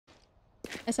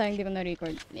Sayang di ko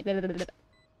na-record.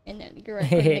 And then, record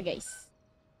na guys.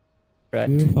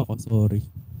 Ako, sorry.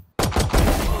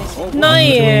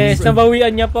 Nice!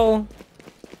 Nabawian niya pa oh.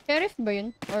 Sheriff ba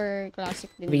yun? Or classic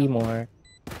din? 3 more.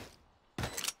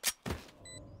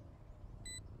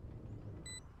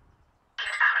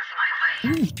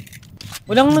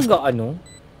 Walang nag-ano?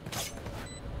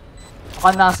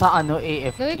 Baka nasa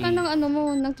AFK. Gawin ka ng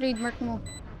ng trademark mo.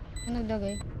 Ano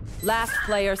naglagay? Last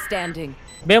player standing.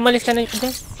 Be, umalis ka na yun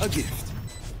dyan. A gift.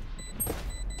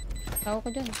 Tawag ka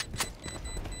dyan.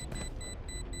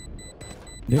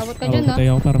 Tawag ka dyan,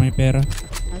 ako para may pera.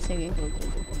 Sige.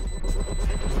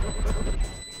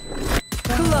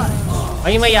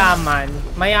 Ay, mayaman.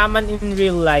 Mayaman in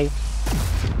real life.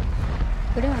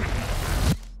 Kuda.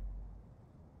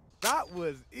 That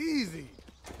was easy.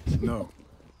 No.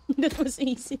 That was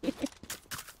easy.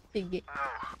 Sige.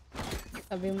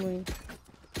 Sabi mo yun.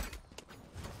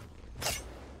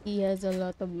 He has a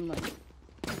lot of money.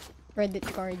 Credit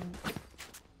card.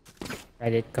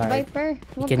 Credit card. Viper,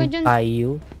 He huwag ka can dyan. buy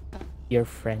you your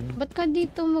friend. Ba't ka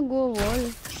dito mag-wall?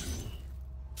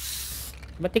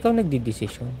 Ba't ikaw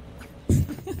nagdi-decision?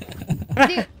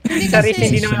 Hindi Sorry, kasi...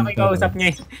 hindi naman ako ikausap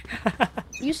niya eh.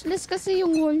 Useless kasi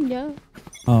yung wall niya.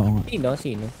 Oo nga.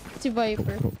 Sino? Si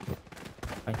Viper.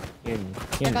 Ay, yun.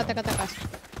 Taka.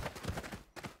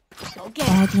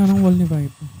 Pangat nga ng wall ni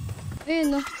Viper.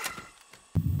 Ayun no.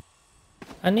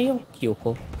 Ano yung Q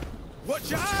ko?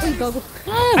 Watch out! Uy, gago.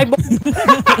 Ay,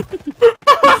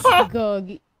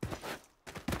 Gagi.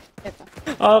 Eto.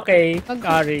 Okay,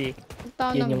 sorry.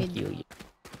 Tao Yun ng yung mid. Q.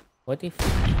 What if...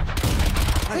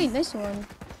 Uy, nice one.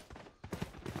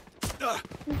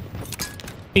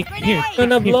 Here.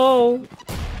 Gonna blow!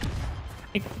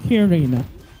 Here, Reyna.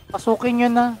 Pasukin nyo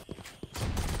na.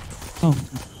 Oh.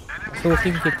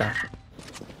 Suking kita.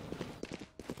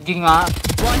 Hindi nga.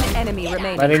 One enemy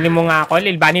remaining. Barilin mo nga ako,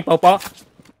 LilbunnyFufu.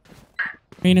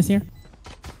 Reyna's here.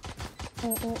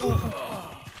 Oo.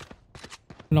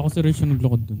 Wala ko si Reyna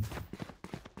naglukod dun.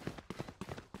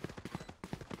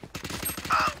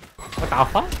 What the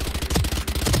fuck?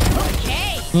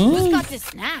 Who's got the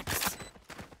snacks?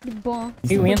 Diba?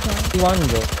 He won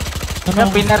go.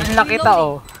 Binaril na kita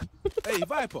oh. Hey,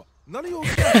 Viper. None of your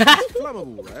stuff is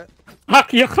flammable, right?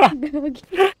 Hakya ka! Gagi.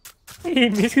 Ay,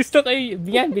 gusto kayo.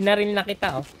 Yan, binaril na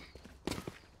kita oh.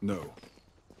 No.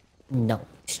 No.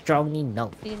 Strongly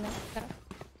no. Sige na. Tara.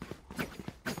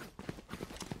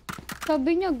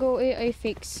 Sabi niya, go AI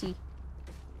fake C.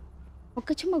 Huwag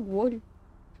ka siya mag-wall.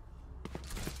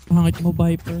 Pangit mo,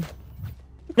 Viper.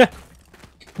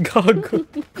 Gago.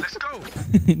 Let's go.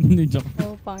 Hindi, joke.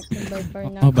 Oh, pangit ng Viper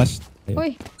na. Bash.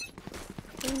 Uy!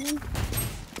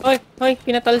 Hoy,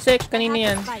 pinatalsik.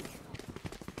 Kanina yan.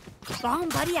 Bomb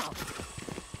buddy out.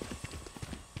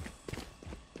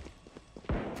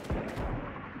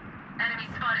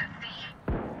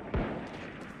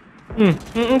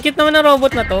 Ang cute naman ng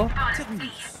robot na to.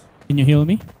 Can you heal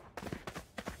me?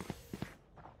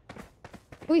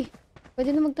 Uy!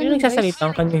 Pwede na Yung magtanong guys.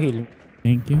 nagsasalitang can you heal?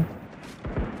 Thank you.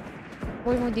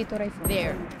 Wall mo dito, rifle.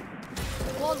 There.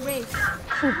 Wall raised.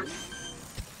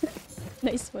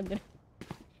 Nice one rin.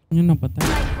 Yun na patay.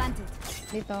 Light planted.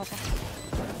 Dito ako.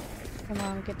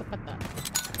 Samahan kita pata.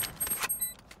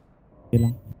 Okay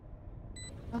lang.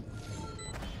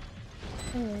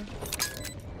 Hmm.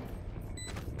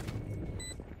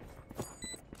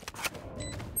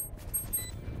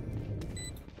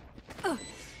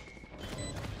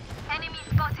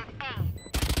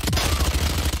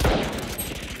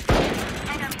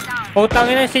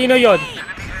 Putangin na, sino yun?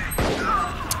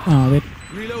 Wait.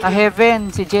 Sa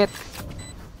heaven, si Jet.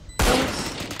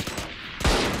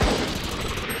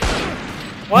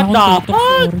 What the fuck?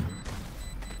 Sorry.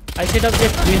 I should have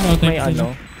just used my thanks,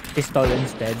 pistol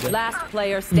instead. Last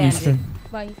player Mister. standing.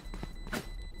 Bye.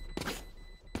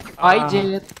 Hi,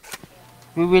 Jet.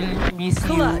 We will miss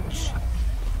you. Clutch.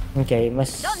 Okay,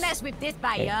 mas... Don't mess with this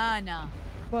Bayana.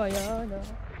 Bayana.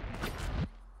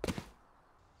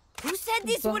 Who said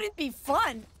this wouldn't be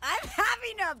fun? I'm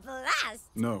having a blast.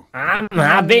 No. I'm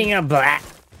having a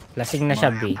blast. Lasing na siya,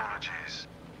 B.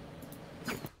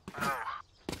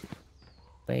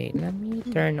 Wait, let me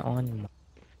turn on.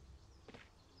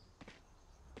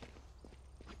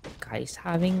 Guys,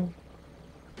 having...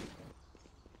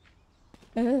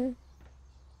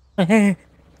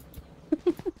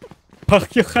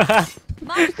 Fuck you ka.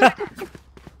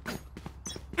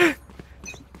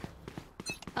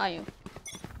 Ayaw.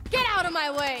 Get out of my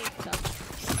way.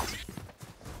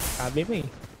 Sabi mo eh.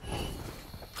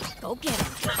 Go get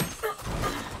him.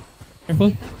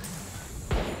 Careful.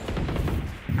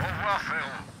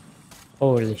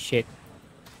 Holy shit.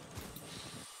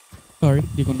 Sorry,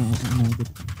 di ko na inagad.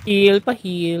 Heal pa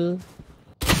heal.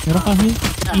 Meron ka heal?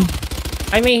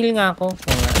 Ay, may heal nga ako.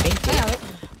 Oo nga, thank you. Ay,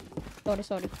 wait.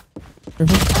 Sorry.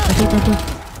 Careful.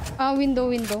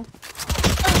 Window.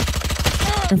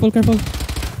 Careful.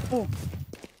 Oh.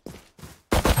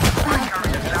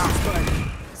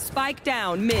 Spike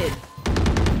down mid.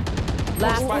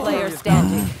 Last player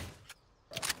standing.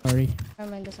 Sorry.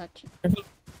 I'm in Dasachi. Careful.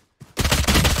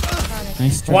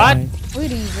 Nice try. What? Uy,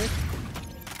 Raze.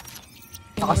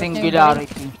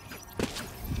 Naka-singularity.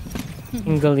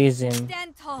 Singleism.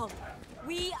 Stand tall.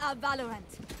 We are Valorant.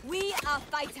 We are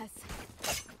fighters.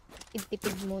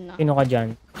 Tipid muna. Sino ka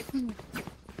dyan?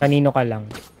 Kanino ka lang?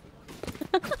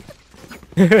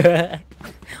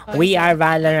 We are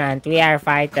Valorant. We are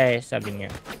fighters. Sabi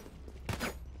niya.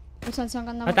 Kung saan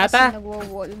ka naman Matata. kasi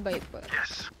nagwo-wall viper.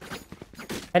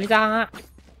 Salita ka nga.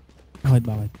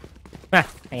 Bakit?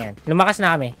 Ayan. Lumakas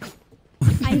na kami.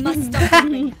 I must stop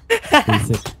moving.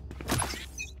 Basic.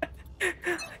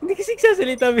 Hindi kasi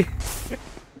sasalita.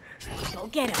 Go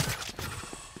get him.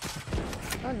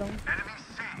 Long.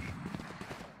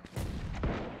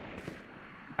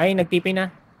 Ay, nagtipi na.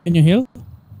 Can you heal?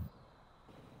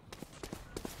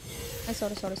 Ay,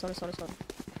 sorry.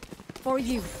 For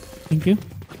you. Thank you.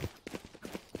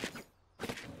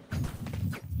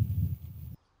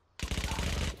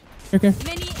 Okay.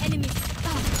 Many enemies.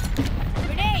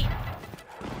 Grenade.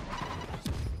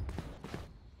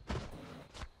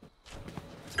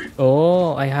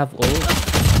 Oh, I have ult.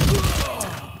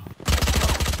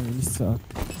 Really suck.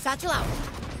 Satchel out.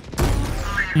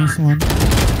 Nice one.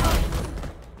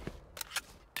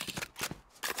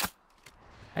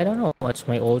 I don't know what's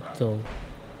my ult though.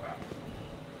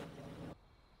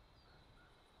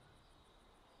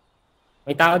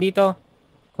 May tao dito.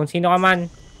 Kung sino ka man.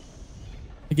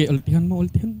 Sige, ultihan mo.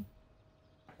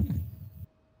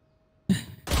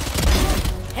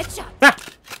 Headshot.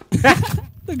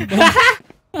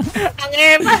 Ang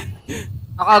ema!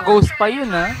 Naka-ghost pa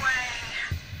yun, ha?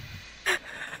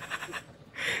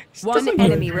 One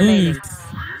enemy remaining.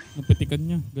 Napitikan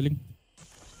niya. Galing.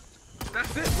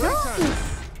 That's it. Break time.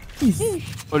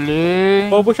 Uling.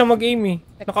 Bobo siya mag-aim eh.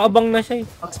 Nakaabang na siya eh.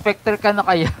 Mag-specter ka na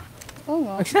kaya. Oo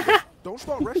nga. Don't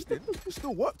start resting. There's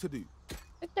still work to do.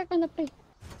 Spectre ka na, pre.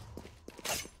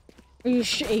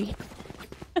 Ush, eh.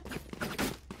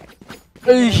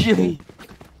 Ay, shit.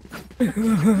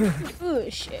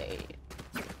 Ush, eh.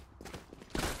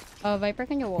 Viper,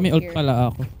 can you walk May ult here?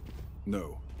 pala ako.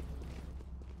 No.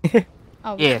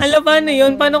 Oh, Yes. Alam ba na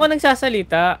yun? Paano ka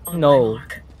nagsasalita? No.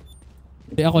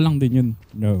 Hindi ako lang din yun.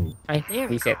 No. Ay,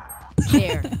 reset.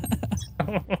 There.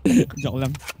 Joke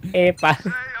lang. Pa.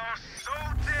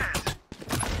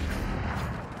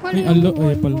 May alo.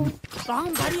 Ay, pala.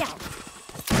 Bomb buddy out.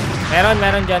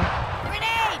 Meron dyan.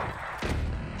 Grenade.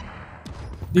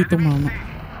 Dito, mama.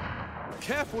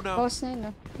 Careful now. Boss na yun,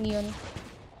 ah. Neon.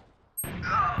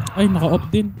 Ay, naka-off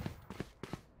din.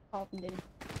 Off din.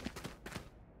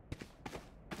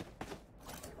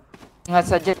 Nga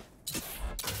sa jet.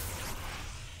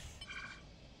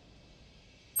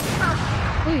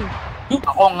 Uy!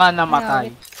 Ako nga namatay.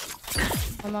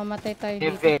 Mamamatay tayo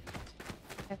dito. Eve.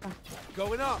 Teka.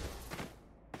 Going up.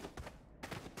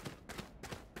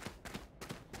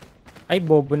 Ay,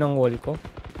 bobo ng wall ko.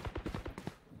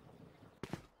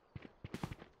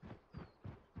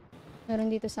 Meron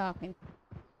dito sa akin.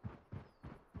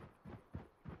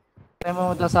 Try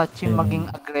mo Dasachi maging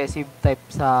aggressive type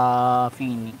sa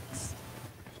Phoenix.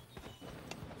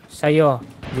 Sa'yo.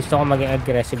 Gusto ko maging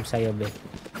aggressive sa'yo, be.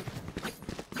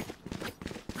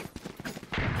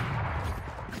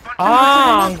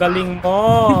 Ang galing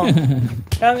mo.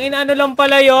 Ang inaano lang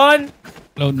pala yon.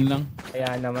 Cloud lang.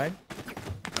 Kaya naman.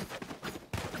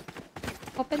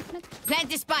 Open plant. Plant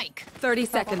the spike. 30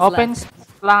 seconds Open left.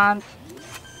 plant.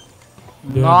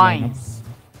 Good Nice.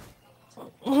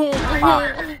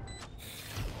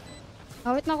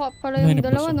 Awit na ko pala yung Lineup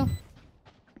dalawa, pa siya. no?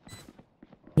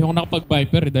 Hindi ako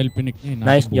nakapag-viper dahil pinik niya.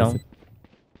 Nice jump.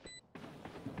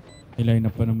 Line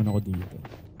up pa naman ako dito.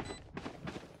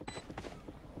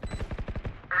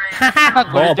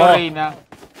 Gold Bobo. Reina.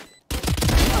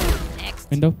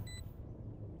 Window.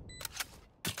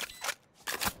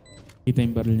 Kita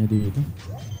yung barrel niya dito.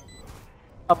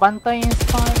 Pabantay yung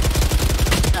spike.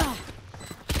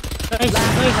 Nice,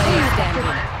 Last nice. player standing.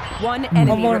 One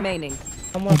enemy more. remaining.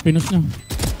 Come Oh, on. pinos niya.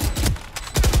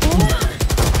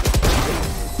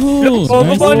 Look, Oh,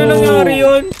 nice. paano nangyari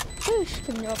yun? Push!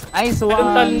 Tumyo up. Nice Talon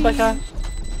pa one. siya.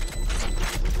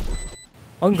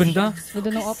 Ang ganda. Ganda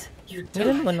nung up.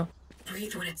 Ganda naman, no?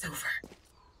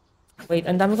 Wait,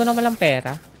 ang dami ko na palang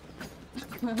pera.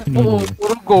 Oo,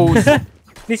 puro ghost.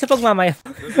 Di sa pagmamaya.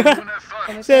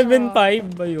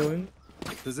 7.5 ba yun?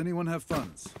 Does anyone have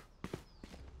funds?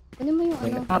 Ano mo yung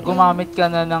ano? Gumamit ka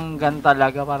na ng gun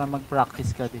talaga para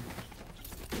mag-practice ka din.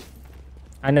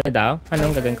 Ano daw?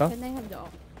 Anong gagawin ko? Can I have the op?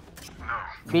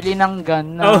 Bili ng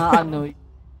gun na ano,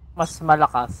 mas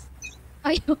malakas.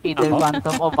 Ayun. Either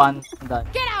Phantom o Vandal.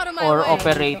 Get out of my Or way.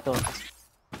 Operator.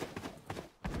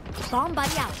 Bomb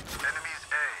buddy out. Enemies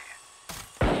A.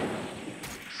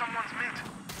 Someone's mid.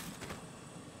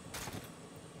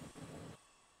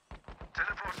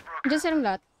 Teleport's broken. Diyan silang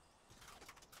lahat.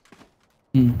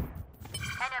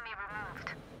 Enemy removed.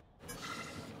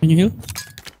 Can you heal?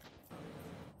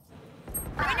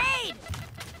 Grenade!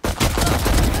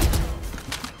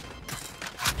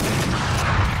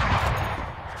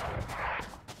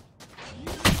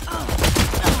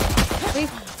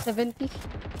 Wait, 70.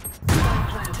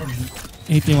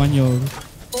 81 Yoru.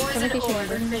 70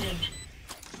 shoulder.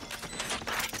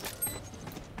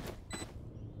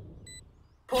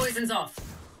 Poison's off.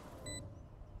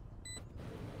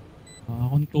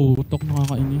 Akong tutok,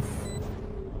 nakakainis.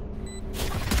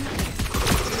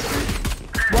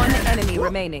 One enemy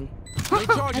remaining.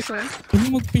 Nice one.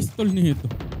 Ano mag-pistol nito?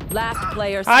 Last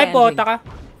player Ay, standing. pota ka.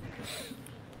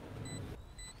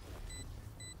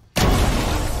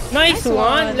 Nice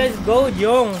one! Let's go,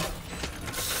 Jong!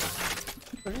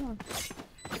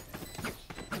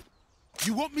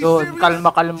 You want me Yun, serious?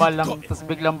 kalma-kalma lang, tapos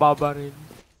biglang babaril.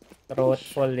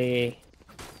 Truthfully.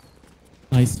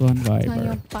 Nice one, Saan Viper.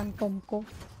 yung phantom ko?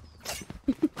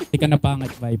 Hindi ka na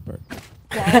pangit, Viper.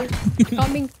 Wow.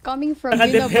 coming from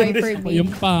you na Viper O, me.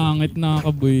 yung pangit,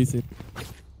 nakakabuisit.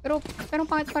 Pero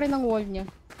pangit pa rin ang wall niya.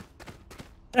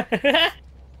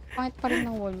 Pangit pa rin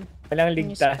ang wall. Walang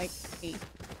Yung ligtas. spike. Okay.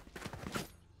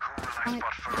 Pangit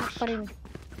pa rin.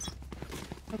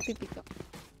 Magpipika.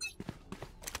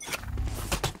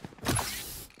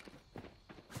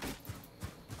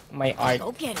 My art.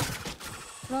 Go get him.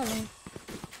 Wala lang.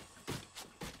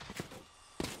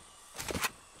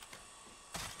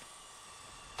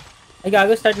 Ay,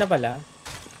 gago, start na pala.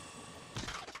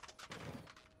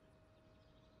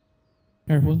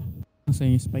 Careful. Nasa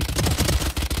yung spike.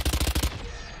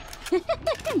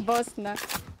 Boss na.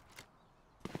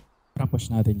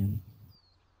 Push natin yun.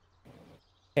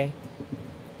 Okay.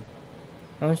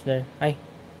 Almost there. Ay.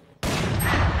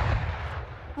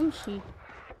 She.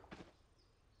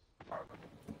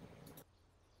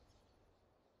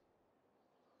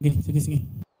 Sige.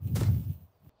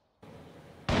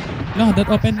 No, that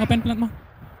open plant mo.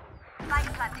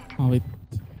 Oh, wait.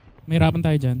 May hirapan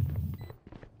tayo dyan.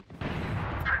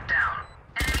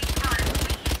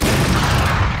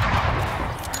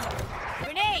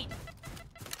 Grenade!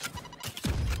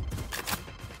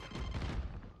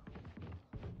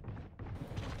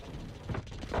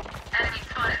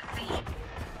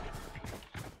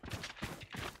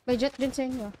 May jet din sa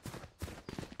inyo.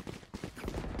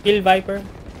 Kill Viper.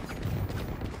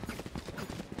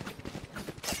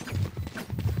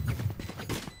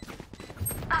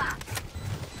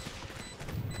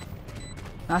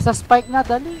 Nasa spike na,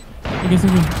 dali.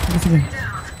 Sige.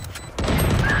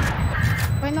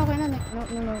 Okay na.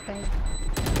 No time.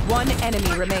 One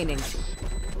enemy remaining.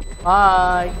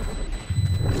 Bye.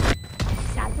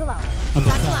 Saddle out.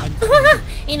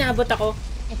 Inabot ako.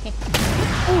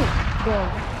 Oh, go.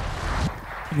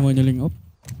 Kinuha niya lang up.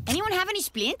 Anyone have any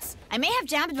splints? I may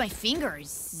have jammed my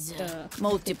fingers.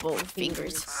 Multiple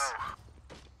fingers.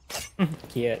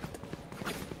 Cute.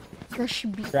 Crush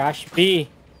B. Crash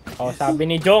B. Oh, sabi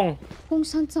ni Jong. Kung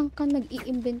saan ka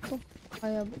nag-i-invento.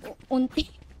 Kaya, unti.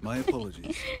 My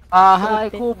apologies. Hi,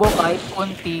 Kubo, kahit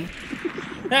konti.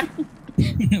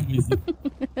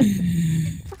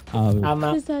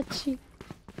 Tama. Dasachi.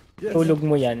 Yes. Tulog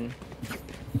mo yan.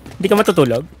 Hindi ka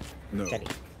matutulog? No. Sorry.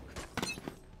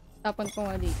 Tapan ko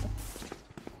nga dito.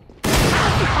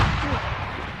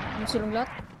 Ano silang lahat?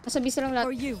 Nasabi silang lahat.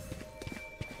 For you.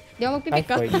 Di ako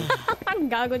magpipika. Fight for you. Ang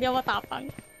gago, di ako matapang.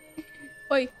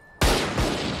 Oy.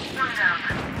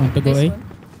 Want to go A? Nice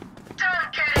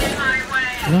one.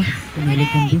 Wala, pinilig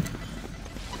kong B.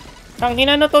 Ang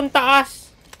ina na tong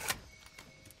taas.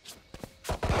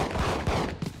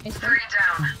 Nice one.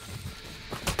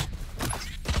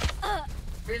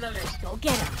 Go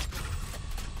get him.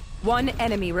 One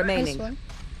enemy Nice remaining. one.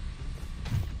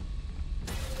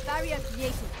 Barrier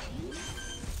created.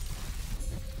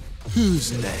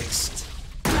 Who's next?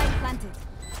 Light planted.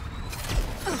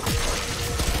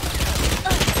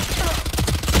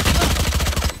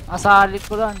 Nasa halit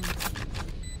ko lang.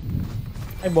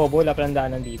 Ay, bobo. Wala palang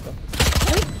daanan dito.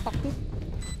 Ay, fuck you.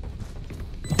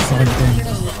 Sakal ko.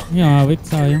 Yeah, wait,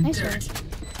 sayang. Nice one.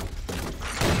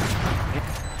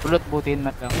 Ulot butin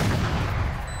na lang.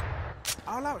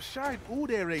 I'll outshine all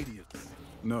their radiance.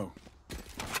 No.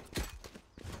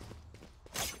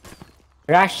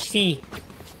 Rush C.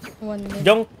 One minute.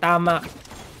 Jong, tama.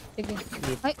 Sige.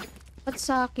 Ay, ba't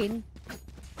sa akin?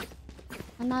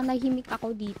 Nananahimik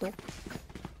ako dito.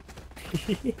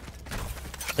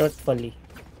 Truthfully.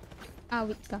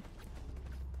 Awit ka.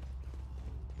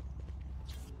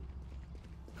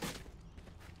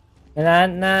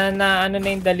 Ano na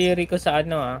yung daliri ko sa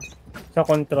sa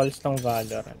controls ng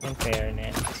Valorant. In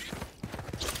fairness.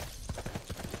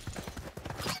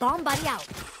 Bomb buddy out.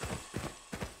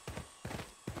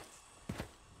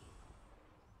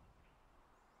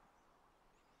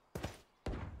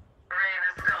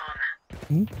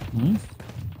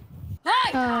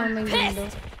 May window.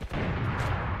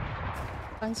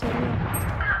 Cancel yun.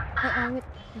 Ay, awit.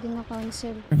 Hindi na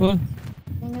cancel. Careful.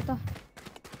 Ano to?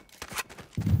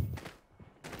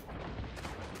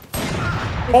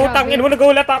 Oh, tangin mo,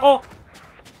 nagulat ako!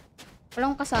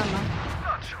 Walang kasama.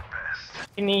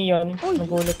 Iniyon,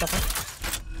 nagulat ako.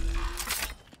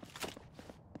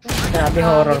 Grabe,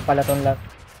 horror pala tong lahat.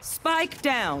 Spike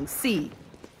down, C.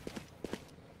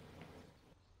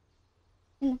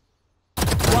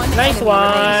 Nice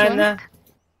one!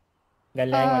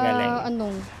 Galing, magaling.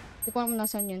 Anong? Hindi ko alam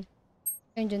nasaan yun.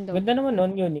 Ayun dyan daw. Ganda naman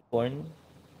nun, unicorn.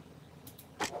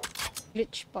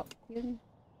 Glitch pa. Yun.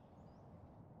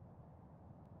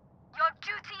 Your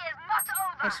duty is not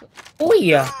over.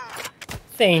 Uy!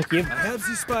 Thank you. I have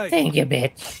the spike. Thank you,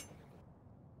 bitch.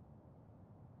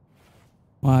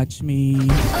 Watch me.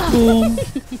 Boom.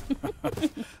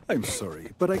 I'm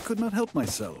sorry, but I could not help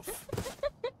myself.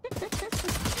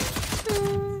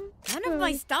 None of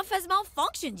my stuff has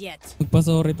malfunctioned yet.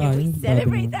 Magpa-sorry tayo. Can we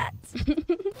celebrate that?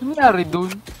 Ano nangyari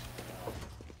dun?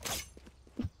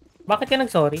 Bakit ka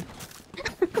nag-sorry?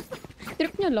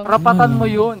 Trip nyo lang. Rapatan mo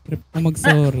yun. Trip na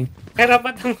mag-sorry.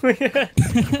 Karapatan mo yan.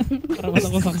 Para mas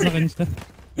ako saksakin siya.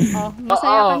 Oh,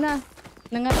 masaya ka na.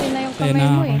 Nangati na yung Masaya kamay na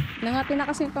mo ako. eh. Nangati na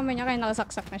kasi yung kamay niya kaya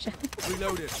nakasaksak na siya.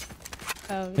 Reloaded.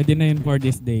 Pwede na yun for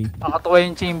this day. Nakatuwa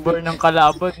yung chamber ng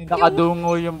kalaban.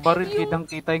 Nakadungo yung baril.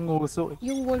 Kitang-kita yung nguso.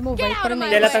 Yung wall mo, Viper,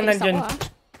 may Lalatang isa nandyan. ko, ah.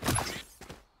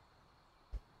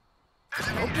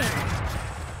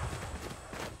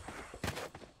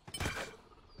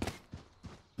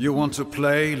 You want to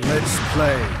play? Let's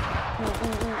play.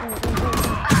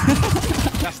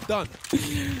 That's done.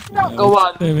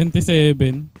 Nagawa. 77.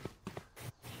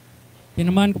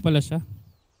 Tinamaan ko pala siya.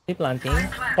 Si planting.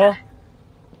 Oh,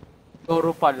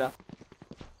 Yoru pala.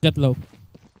 Jet low.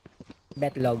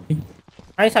 betlog.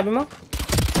 Ay, sabi mo?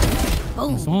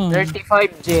 Nice one.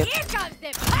 35 jet. Here comes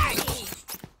the party!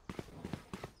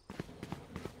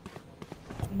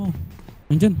 Ano?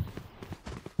 Nandyan.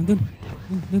 Nandun.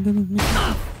 Nandun.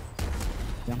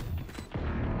 Yan.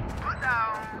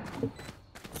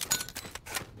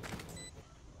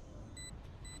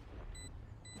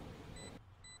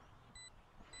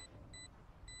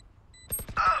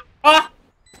 Ah!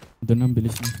 Doon ang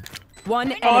bilis niya.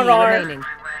 One enemy Horror. remaining.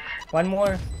 One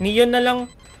more. Neon na lang.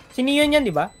 Si Neon yan,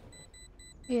 di ba?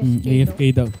 Yes, AFK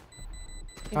daw.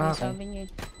 Ah, okay. Sabi niya.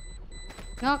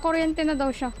 Nakakuryente na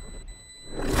daw siya.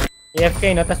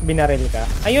 AFK, no? Tapos binaril ka.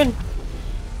 Ayun!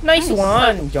 Nice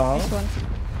one, Jong. This one.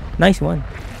 Nice one.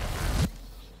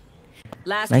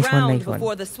 Last Nice one, round nice one.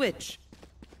 before the switch.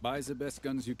 Buy the best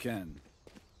guns you can.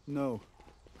 No.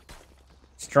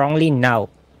 Strongly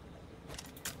now.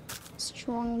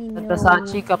 Strongly no.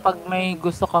 Dasachi, kapag may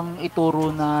gusto kang ituro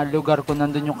na lugar kung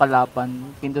nandun yung kalaban,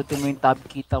 pindutin mo yung tab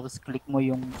key tapos click mo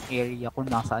yung area kung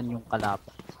nasaan yung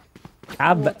kalaban.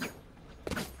 Tab.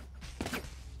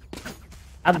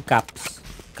 Tab caps.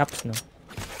 Caps, no?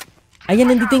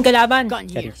 Ayan, nandito yung kalaban.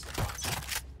 Charis.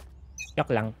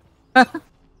 Joke lang.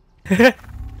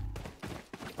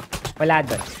 Wala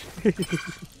doon.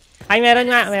 Ay, meron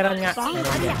nga. Meron nga.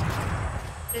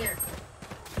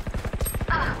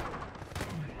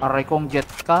 Aray kong jet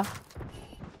ka.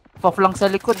 Pop lang sa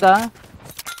likod ah.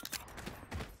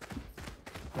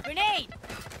 Grenade!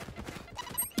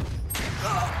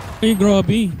 Ay,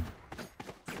 grabe.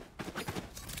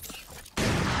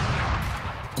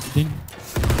 Din.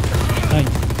 Ay.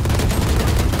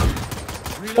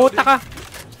 Puta ka.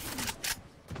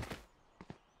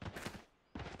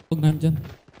 Huwag nandyan.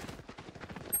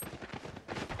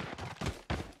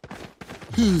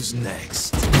 Who's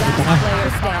next? Last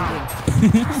player standing.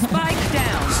 Spike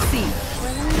down, C.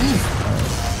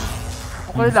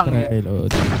 Okay lang yan.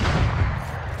 Reload.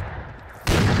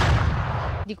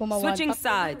 Hindi ko mawad. Switching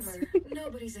sides.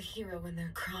 Nobody's a hero when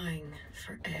they're crying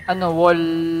for air. Ano, wall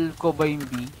ko ba yung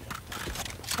B?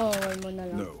 Oh, wall mo na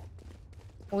lang. No.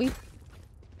 Uy.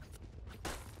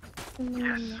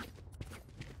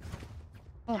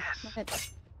 Oh, bakit?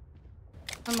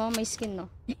 Ano, may skin,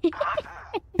 no?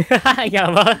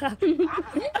 Yama.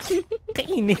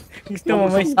 Kainit. Gusto mo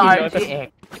may skin, no?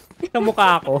 Sa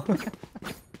mukha ako.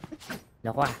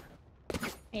 Naku ah.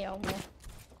 Ayaw mo.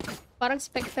 Parang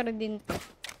Spectre din to.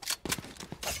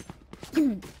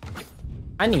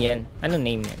 Ano yan? Ano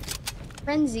name yan?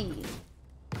 Frenzy.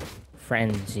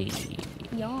 Frenzy.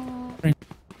 Yan.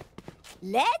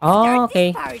 Let's Oh, start okay.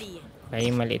 this party. Ay,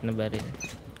 maliit na baril.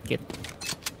 Cute.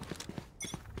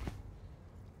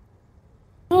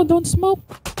 Oh, don't smoke.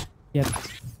 Yet.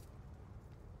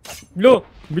 Lo!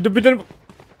 Bida-bida na.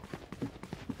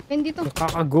 Ayun dito.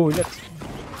 Nakakagulat.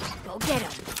 Go get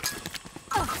him.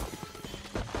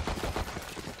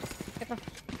 Ito.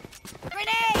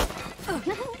 Grenade!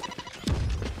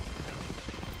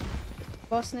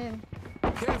 Boss na yun.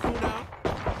 Careful now.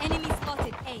 Enemy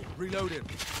spotted. A. Reloading.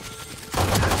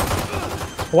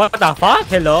 What the fuck?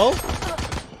 Hello?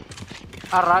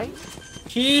 Aray?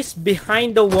 She's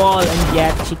behind the wall and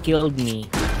yet she killed me.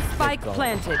 Spike Let's go.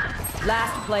 planted.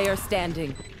 Last player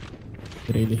standing.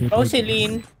 Really hate Oh, it.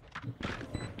 Celine.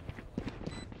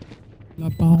 Wala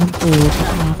pa akong puto.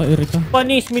 Nakaka-irita.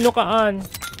 Panis, minukaan.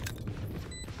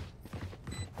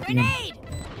 Grenade!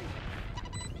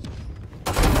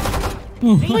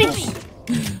 Uy!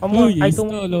 Uy, Ay, yes to,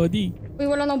 Lodi. Uy,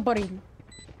 wala nang baril.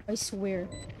 I swear.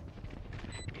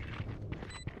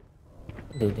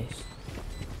 Do this.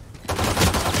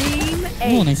 Team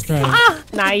Oh, A. nice try.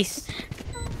 Nice.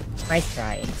 Nice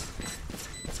try.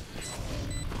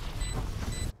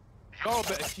 Y'all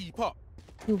better keep up.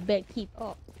 You better keep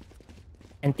up.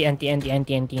 Anti.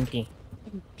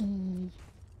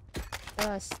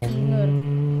 Stinger.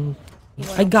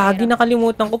 Ay, gagi,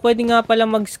 nakalimutan ko. Pwede nga pala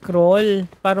mag-scroll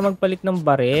para magpalit ng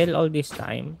barrel all this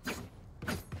time.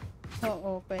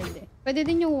 Oo, pwede. Pwede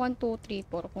din yung 1, 2, 3,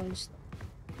 4 kung gusto.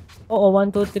 Oo,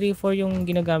 1, 2, 3, 4 yung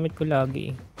ginagamit ko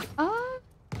lagi. Ah!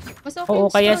 Mas okay Oo,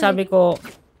 yung kaya scroll, sabi ko,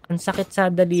 ang sakit sa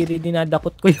daliri,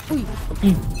 dinadakot ko yun.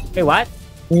 Hey, what?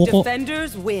 Uko.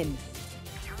 Defenders win.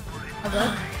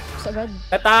 Agad? Agad?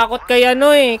 Natakot kay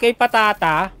ano eh, kay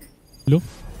Patata. Hello?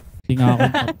 Hindi nga akong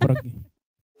paprag eh.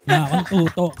 Hindi nga akong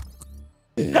tuto.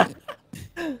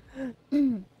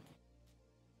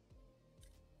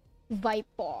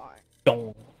 Viper.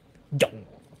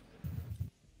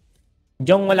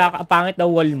 Jong, wala ka. Pangit daw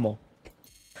wall mo.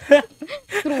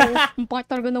 True. Ang pangit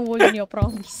talaga ng wall niya,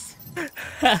 promise.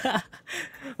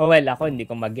 Well, ako hindi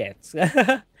ko mag-gets.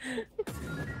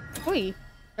 Uy.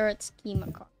 Earth schema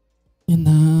ka. Yan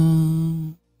na.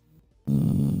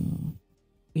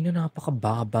 Ino,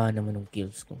 napakababa naman ng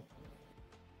kills ko.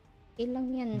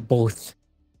 Ilang yan. Both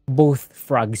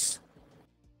frogs.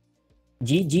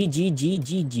 G.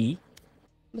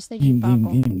 Basta Game, G pa game,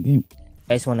 ako. game.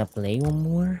 Guys wanna play one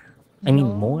more? I mean,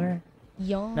 No. more?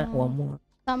 Yan. Not one more.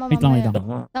 Tama Wait lang, wait mamaya.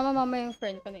 lang. Tama mamaya yung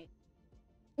friend ko na yun.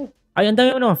 Ay, ang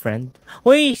dami mo naman, friend.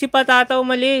 Uy, si Patata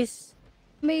umalis.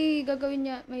 May gagawin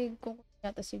niya, may kukunin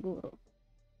yata siguro.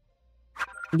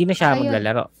 Hindi na siya Ayun.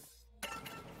 maglalaro.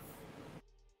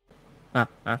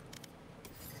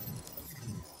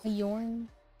 Ayun.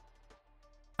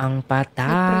 Ang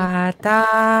Patata.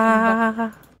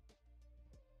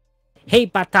 Hey,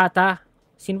 Patata.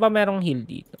 Sino pa merong heal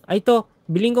dito? Ay, ito.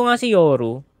 Biling ko nga si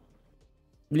Yoru.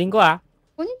 Biling ko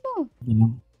Kunin mo. Yan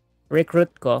lang.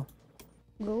 Recruit ko.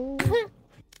 Go.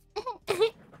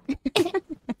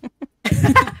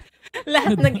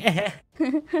 Lahat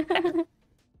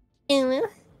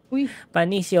Uy.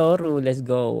 Panis Yoru. Let's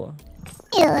go.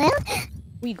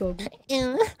 Uy, go.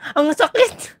 Ang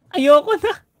sakit. Ayoko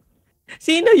na.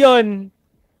 Sino yon?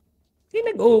 Sino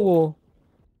nag-uwo?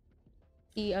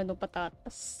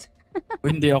 Patatas.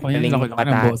 Hindi ako yan. Galing Laki-laki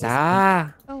ng boses.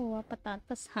 Patata. Oh,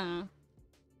 patatas ha.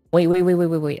 Wait.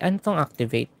 Ano tong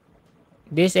activate?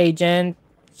 This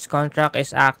agent's contract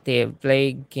is active.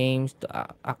 Play games to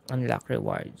unlock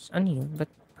rewards. Ano yun? Ba't,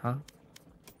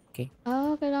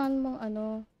 Kailangan mong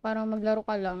parang maglaro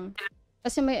ka lang.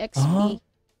 Kasi may XP.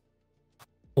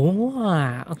 Oh,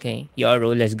 okay.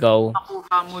 Yoru, let's go.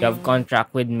 Nakuha mo You have yung...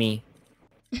 contract with me.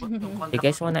 You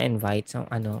guys wanna invite some,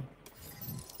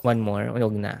 one more?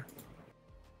 Huwag na.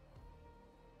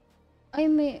 Ay,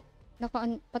 may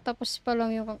patapos pa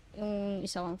lang yung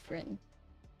isa kong friend.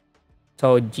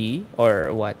 So, G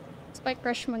or what? Spike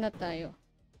crush muna tayo.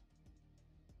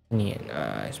 Ano yan?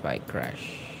 Spike Crash.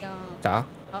 Yeah. Sa?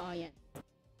 Oo, yan.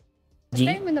 G?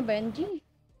 Try mo na ba yan, G?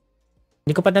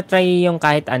 Hindi ko pa na-try yung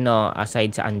kahit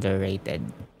aside sa underrated.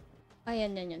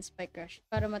 Ayan, yan. Spike crush.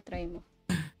 Para matry mo.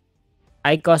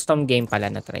 Ay, custom game pala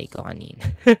na-try ko kanina.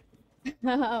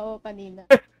 Oo, kanina.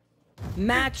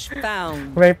 Match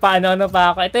found. May paano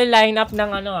pa ako. Ito yung lineup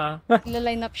ng ano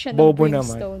Ila-line up siya ng Bobo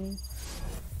Brimstone.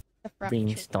 Sa fracture.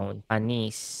 Brimstone.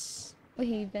 Panis. O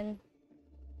Haven.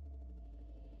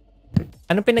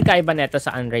 Anong pinagkaiba nito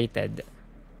sa unrated?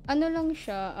 Ano lang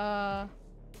siya,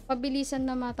 pabilisan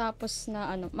na matapos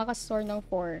na makastore ng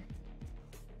 4.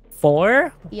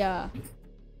 4? Yeah.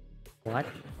 What?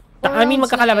 Four I mean,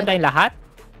 rounds magkakalaban na tayong lahat?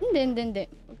 Hindi.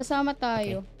 Kasama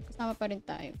tayo. Kasama pa rin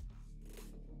tayo.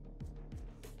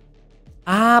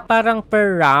 Parang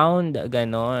per round.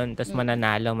 Ganon. Tapos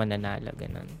mananalo,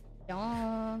 ganon.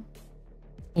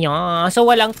 Yeah. So,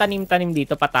 walang tanim-tanim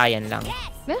dito. Patayan lang.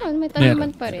 Meron, may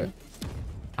taniman pa rin.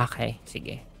 Okay,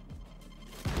 sige.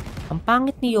 Ang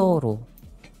pangit ni Yoru.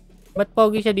 Ba't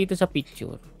pogi siya dito sa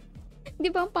picture?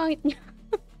 Di ba ang pangit niya?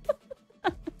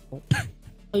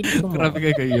 Ay,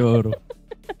 Grabe kay Yoru.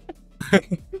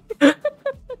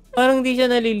 Parang di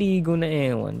siya naliligo na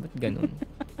ewan. Ba't ganun?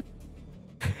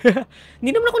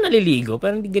 Hindi naman ako naliligo.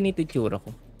 Parang di ganito yung tsura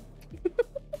ko.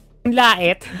 Ang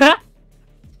lait.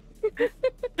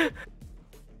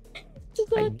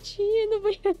 Dasachi, ano ba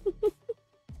yan?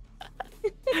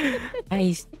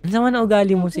 Ay, ang sama na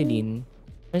ugali mo, Celine.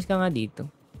 Ayos ka nga dito.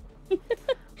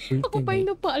 Ako pa yung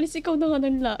napaalis, ikaw na nga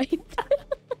ng lait.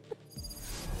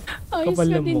 Ayos Kapal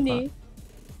ka ng din mukha. eh.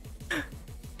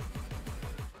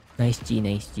 Nice G.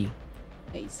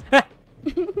 Nice.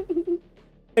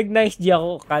 Nag-nice G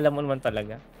ako. Kala mo naman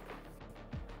talaga.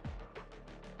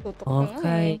 Tutok ka nga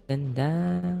Okay, ganda.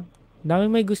 Dami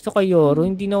may gusto kay Yoru.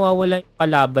 Hindi nawawala yung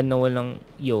kalaban na walang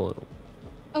Yoru.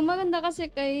 Ang maganda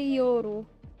kasi kay Yoru,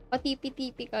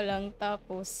 patipi-tipi ka lang,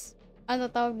 tapos,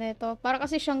 tawag na ito? Para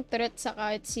kasi siyang threat sa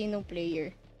kahit sinong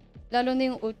player. Lalo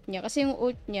na yung ult niya. Kasi yung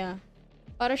ult niya,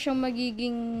 para siyang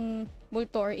magiging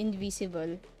multo or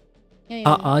invisible.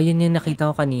 Yun yung nakita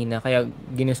ko kanina. Kaya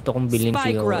ginusto kong bilhin si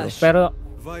Spike Yoru. rush. Pero,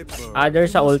 other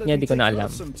sa ult niya, di ko na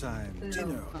alam.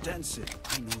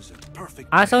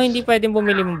 So hindi pwedeng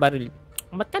bumili ng baril.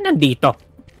 Ba't ka nandito?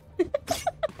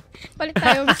 Palit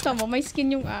tayo, gusto mo. May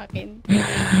skin yung akin.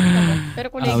 Pero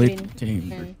kulay green.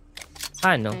 Yan.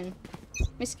 Ano? Yan.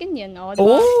 May skin yan.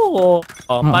 Diba?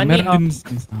 Panik. Meron din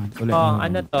skins na.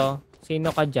 Ano to? Sino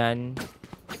ka dyan?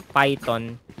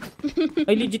 Python.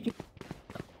 Ay, legit.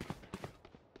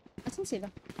 Asan sila?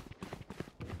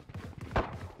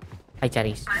 Ay,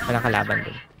 Charis. Walang kalaban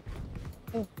din.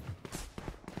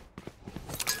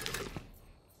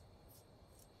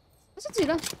 Asan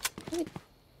sila? Wait.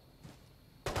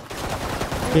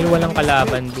 Pero walang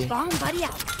kalaban din.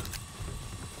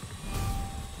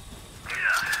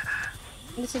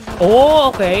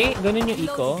 Okay. Ganun yung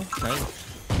eco. Nice.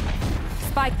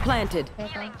 Spike planted.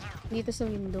 Teka, dito sa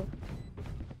window.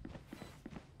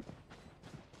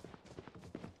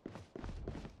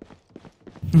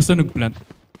 Gusto nag-plant.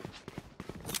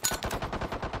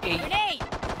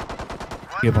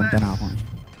 Sige, punta na ako.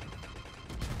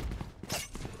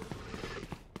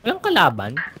 Walang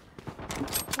kalaban?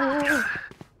 Oo.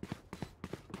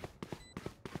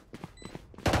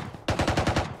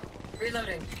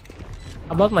 Reloading.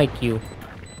 About my Q.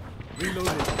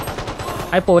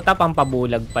 Ay, puta,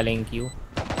 pampabulag pala yung Q.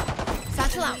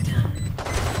 Satchel out.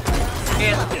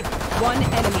 One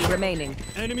enemy remaining.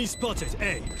 Enemy spotted.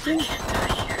 A.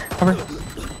 Cover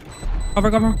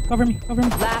me.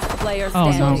 Last player Oh,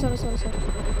 standing. no. Sorry.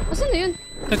 Asan na yun?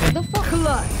 Okay. The fuck?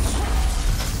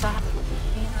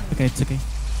 It's okay.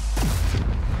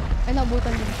 Ay, nabutan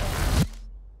din siya.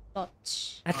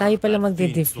 Touch. Tayo pala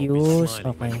magde-defuse.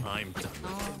 Okay.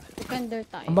 Defender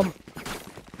tayo.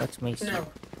 That's my No.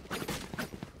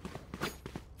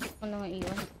 Wala nga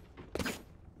iwan.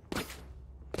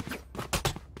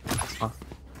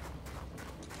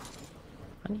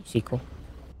 Ano yung siko?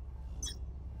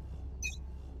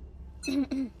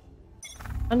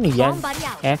 Ano yan?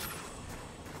 F?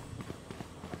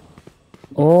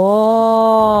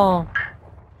 Go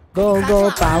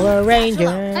Power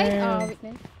Ranger! Ay, wait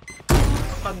na.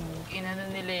 Pag inano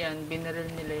nila yan,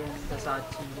 binaril nila yan sa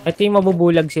Dasachi. Ito yung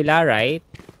mabubulag sila, right?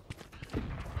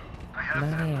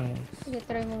 Nice. Sige,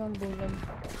 try mo mambulan.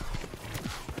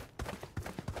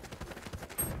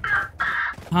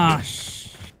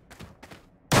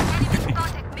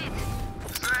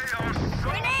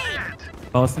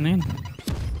 Bawas na yun.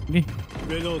 Sige.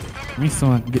 Reload. Nice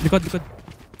one. Likod.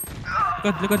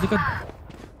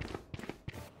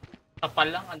 Tapal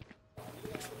lang.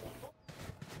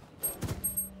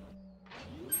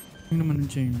 Yung naman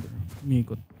yung chamber.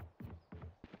 Umikot.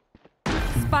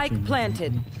 Spike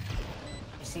planted.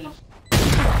 See?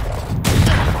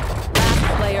 Last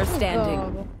player standing.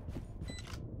 Gago.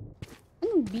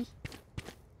 Anong B?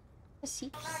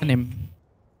 Kasi? Anim.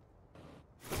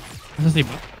 Asa si B?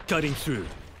 Cutting through.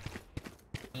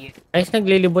 Guys,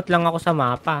 naglilibot lang ako sa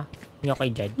mapa. Hindi ako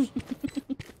kay judge.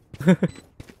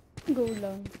 Go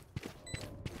lang.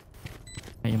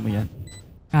 Kaya mo yan.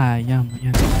 Kaya mo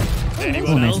yan.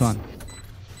 Oh, nice one.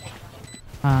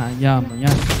 Kaya mo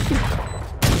yan.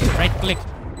 Right click.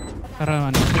 Para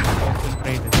ano,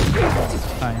 concentrated.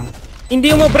 Sayang.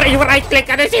 Hindi mo bro, yung right click.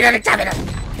 Ano sino nagsabi na?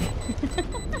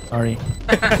 Sorry.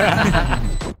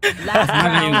 Last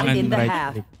round in the right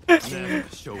half. click.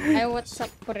 Ay, what's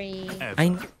up, pre?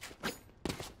 Ay.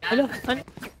 Hello? Ano?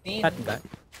 Shotgun?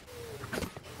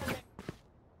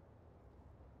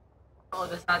 Oh,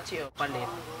 Dasachi palit.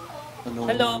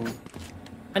 Hello?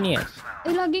 Ano yan?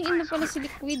 Ay, laging ina pala si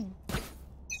Liquid.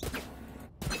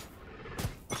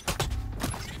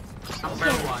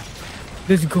 Number 1.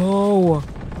 Let's go!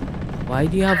 Why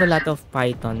do you have a lot of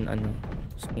Python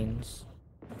skins?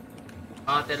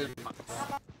 Battle Pass.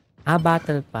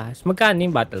 Battle Pass. Magkano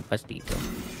yung Battle Pass dito?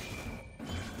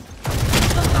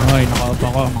 Ay, naka-up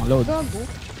ako ang load. Gago.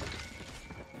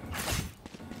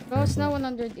 Gawas na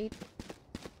 108.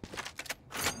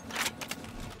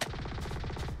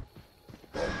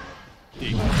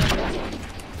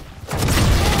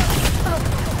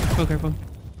 Careful.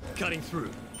 Cutting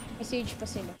through. Message pa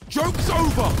sila. Joke's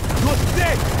over! You're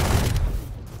dead!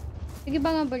 Sige,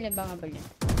 bangabal yan, bangabal yan.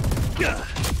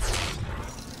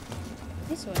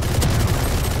 This one.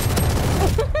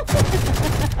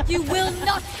 You will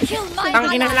not kill my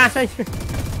Ang inalasan yun.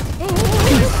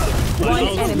 One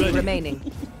enemy remaining.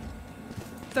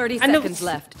 30 seconds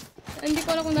left. Hindi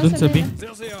ko alam kung Dun nasa sa B.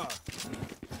 There they are.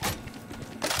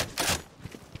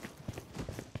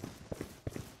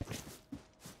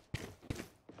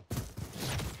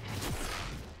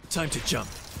 Time to jump.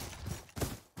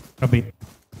 Rabbit.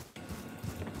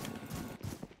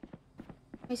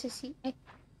 May sa C. Ay,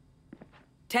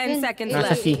 10 seconds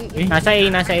Nasa left. C. Nasa A,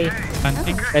 nasa A.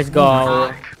 Planting. Let's go.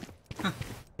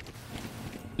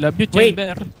 Love you, Wait.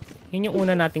 Chamber. Yun yung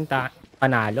una nating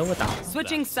panalo.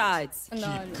 Switching sides.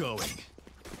 Keep going.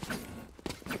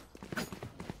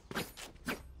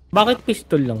 Bakit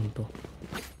pistol lang to?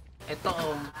 Ito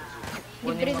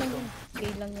libre lang yun.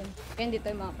 Free lang yun. Kaya hindi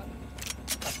tayo makapag.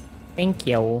 Thank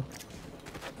you.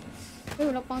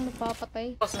 Ay, wala pang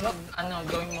napapatay. Tapos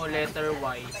gawin mo letter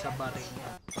Y sa baril.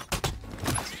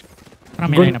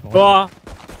 Marami na po.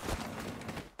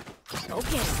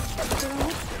 Okay.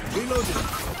 Reloading.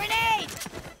 Grenade!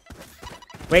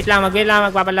 Wait lang,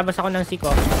 magpapalabas ako ng siko.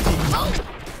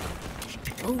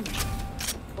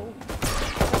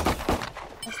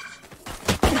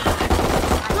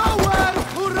 Nowhere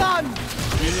to run!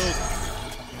 Reload.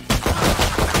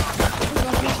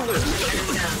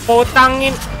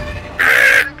 Putangin.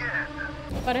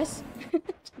 Pares?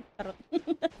 Tarot.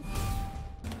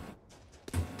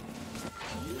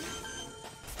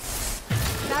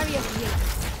 Barrier here.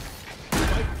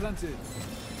 Spike planted.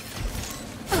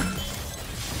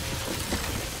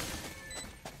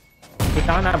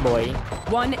 Kita ka na, boy.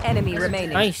 One enemy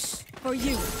remaining. Nice. For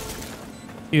you.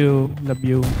 You, love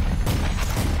you.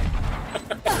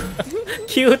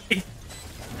 Cute.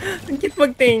 Ang cute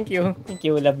mag-thank you. Thank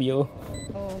you, love you.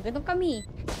 Oh, ganun kami.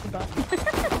 Diba?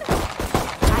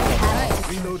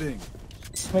 Reloading.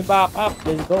 May backup.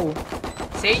 Let's go.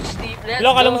 Sage deep, let's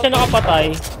Look, alam mo go. siya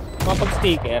nakapatay.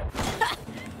 Makapag-sticker.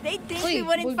 They think Uy, we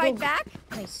wouldn't fight bulldog. back?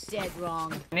 Nice. Dead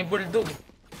wrong. Ni Bulldog.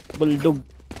 Bulldog.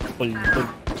 Bulldog.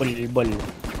 Bulbol.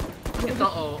 Ito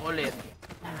ulit.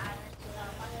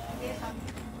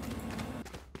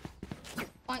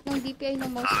 Pakit ng DPI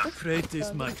ng mouse ko. Create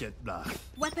this market blah.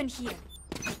 Weapon here.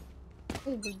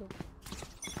 Uy, bulldog.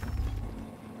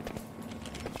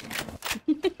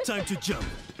 Time to jump.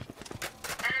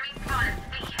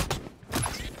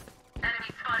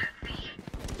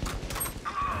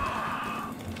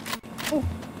 Oh,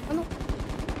 ano?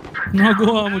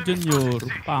 Nagawa mo dyan, Yoru.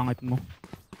 Pangit mo.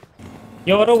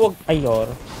 Yoru, wag. Ay,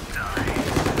 Yoru.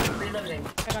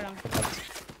 Teka lang.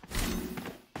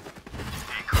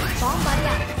 Bomb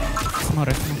barrier.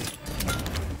 Maret mo.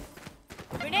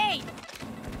 Grenade!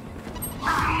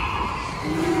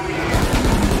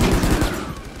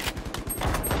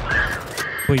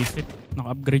 Buisit.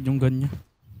 Naka-upgrade yung gun niya.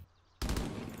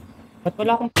 Ba't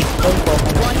wala akong pistol ko?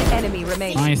 One enemy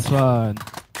remaining. Nice one.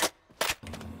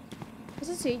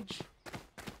 Kasi Sage.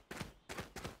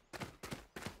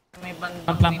 May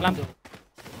bandang Plam. window.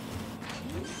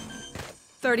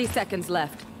 30 seconds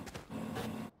left.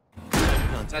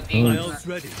 Dating. Miles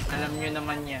ready. Alam nyo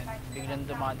naman yan. Biglang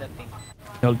dumadating.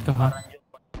 Held ka ha.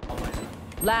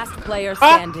 Last player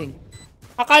standing.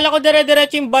 Akala ko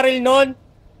dire-diretso yung baril nun.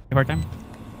 Every time.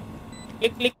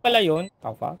 Click-click pala yun.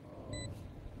 Tapa.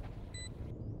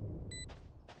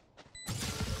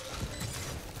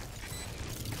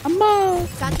 Ama!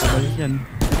 Balik yan.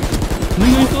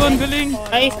 Nice one, galing!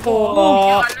 Nice po!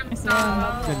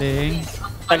 Galing.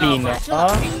 Talino.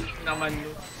 Oh.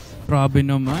 Grabe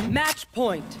naman. Match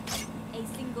point. A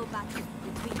single battle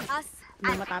between us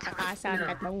Hindi matatakasan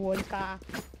kahit mag-wall ka.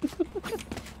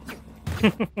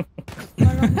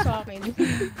 Walang sa akin.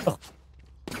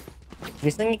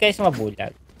 Gusto niyo guys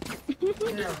mabulag?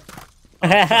 No.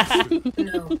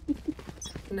 No.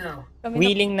 No.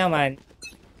 Willing naman.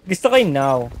 Gusto ko yung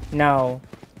no. No.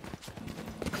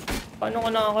 Paano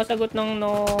ko nakakasagot ng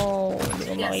no?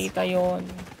 Hindi ko makita yun.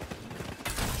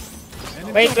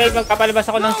 Wait, magpapalabas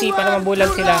ako ng C para mabulag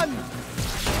sila.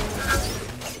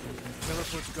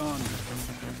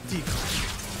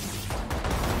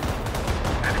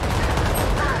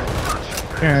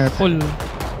 Careful.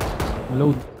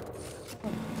 Load.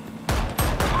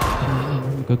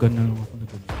 Gagana lang ako na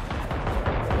gano'n.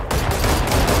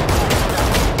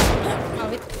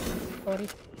 Wait. Sorry.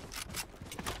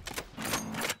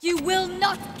 You will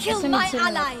not kill my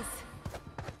allies.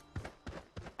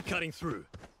 Cutting through.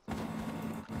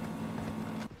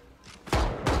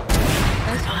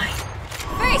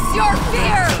 Face your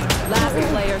fear. Last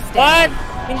player standing. What?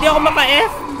 Hindi ako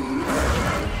maka-F?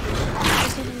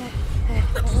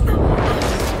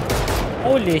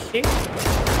 Holy shit.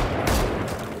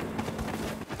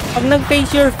 Pag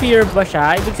nag-face your fear ba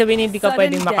siya, ibig sabihin hindi ka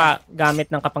pwedeng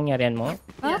makagamit ng kapangyarihan mo?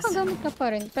 Makagamit ka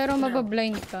pa rin, pero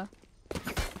mabablind ka.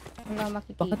 Wala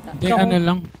makikita. Hindi, ano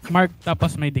lang. Mark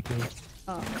tapos may decay.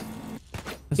 Oh.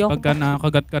 Tapos pagka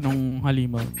nakagat ka nung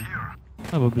halimaw,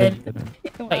 mabablend ka na.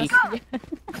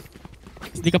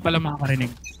 Hindi ka pala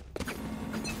makakarinig.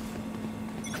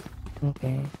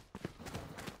 Okay.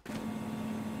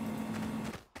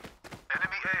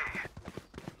 Enemy A.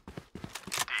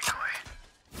 Decoy.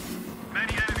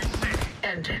 Many enemies C.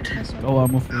 Ended. Kawa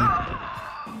mo, free.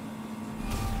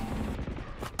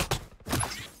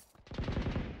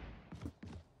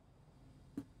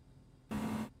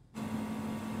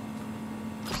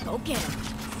 Okay.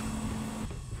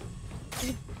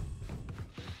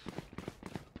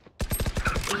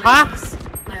 Ha?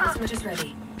 My ultimate is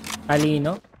ready.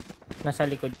 Talino? Nasa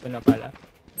likod ko na pala.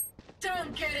 Don't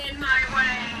get in my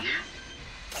way.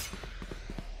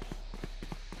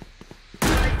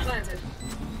 Spike planted.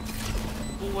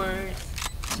 Words.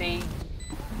 Say.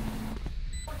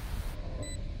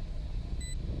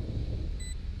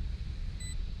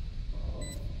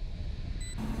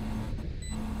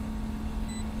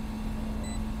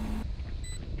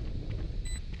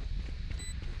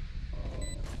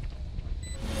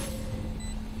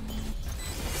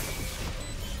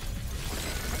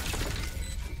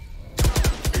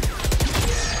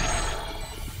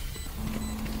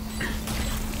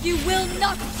 You will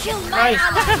not kill my Nice!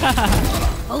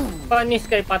 Panis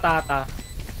kay Patata.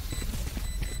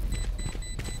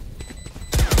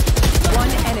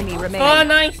 One enemy Oh, remaining.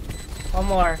 nice! One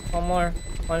more.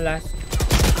 One last.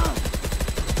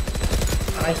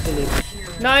 Nice to live.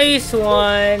 Nice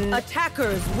one!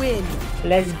 Attackers win.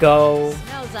 Let's go.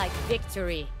 Smells like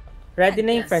victory. Ready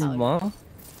na yung friend mo?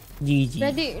 GG.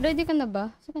 Ready ka na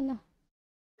ba? Saan ka na?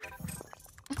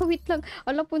 Ah, wait lang.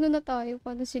 Alam, puno na tayo.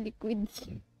 Paano si Liquid?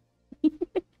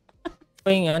 Ito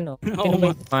yung ano. Sino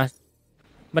ba yung mas?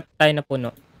 Ba't tayo na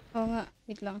puno? Oo nga.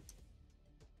 Wait lang.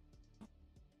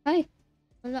 Ay!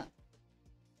 Wala.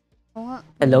 Oo nga.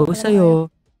 Hello sa'yo.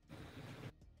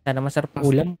 Sana masarap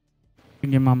ulam.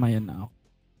 Sige, mamaya na ako.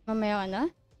 Mamaya ka na?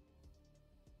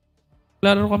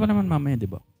 Laro ka pa naman mamaya, di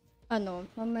ba? Ano?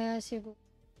 Mamaya siguro.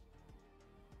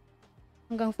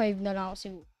 Hanggang 5 na lang ako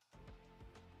siguro.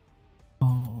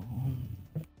 Oh.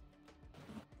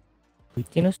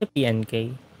 Sino sa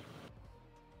PNK?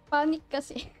 Panik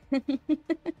kasi.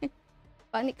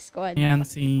 Panik squad. Yan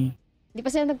si... Di pa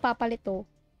sila nagpapalito.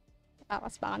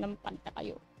 Tapos baka naman panta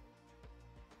kayo.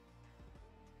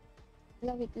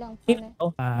 Wait lang.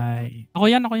 Oh, Ay. Ako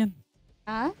yan.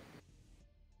 Ha?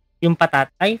 yung patat.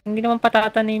 Ay, hindi naman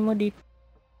patata name mo dito.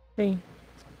 Okay.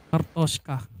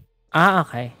 Kartoshka. Ah,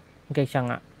 okay. Okay siya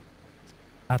nga.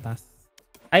 Tatas.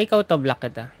 Ay, ikaw to, black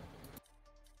kita.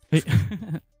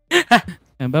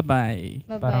 Bye-bye.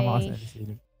 Bye-bye. Para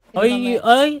makasasilip.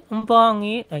 Ay, ang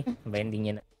pangit. Ay, ba, hindi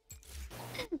niya na.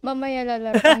 Mamaya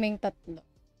lalaro kaming tatlo.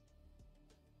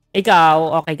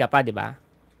 Ikaw, okay ka pa, di ba?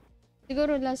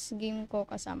 Siguro last game ko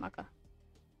kasama ka.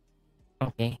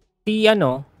 Okay. Si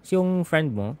yung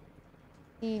friend mo?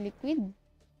 Si Liquid.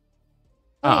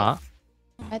 Oo.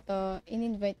 Ito,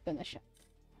 in-invite ko na siya.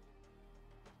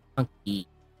 Okay.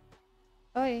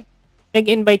 Oy.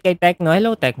 Nag-invite kay Techno.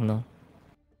 Hello, Techno.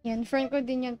 Yan, friend ko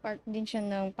din yan. Part din siya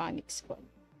ng Panik Squad.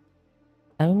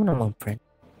 Sabi mo namang friend.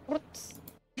 Roots.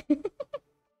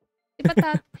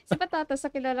 Si Patatas,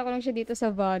 nakilala ko lang siya dito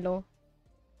sa Valo.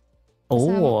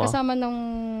 Oh. Kasama ng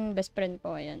best friend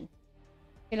ko, ayan.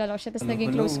 Kilala ko siya, tapos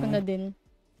naging close ko na din.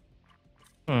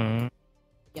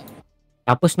 Yeah.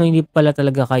 Tapos no, hindi pala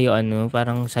talaga kayo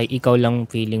parang ikaw lang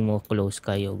feeling mo close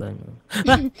kayo, gano'n.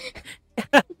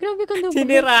 Grabe ka naman.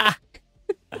 Sinira!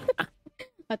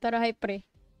 Tara, hi, pre.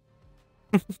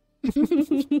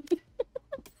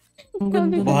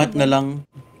 Buhat na lang.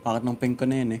 Bakit ng pink ko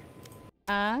na yun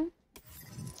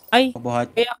Ay,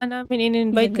 Buhat. kaya ka namin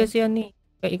in-invite kasi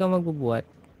kaya ikaw magbubuhat.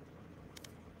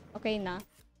 Okay na.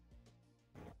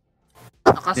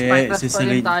 Naka-spike pa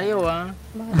rin tayo,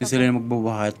 Si Celine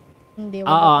magbubuhat. Hindi,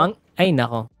 Oo, ay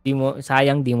nako.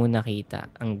 Sayang di mo nakita.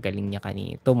 Ang galing niya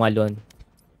kanina. Tumalon.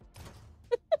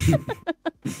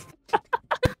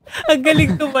 Ang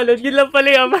galing tumalon. Yun lang pala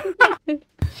yung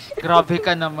Grabe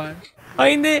ka naman.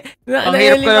 Ay, hindi. Ang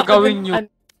hirap kaya gawin yun.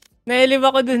 Nailib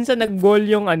ako dun sa nag-goal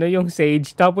yung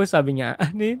Sage. Tapos sabi niya,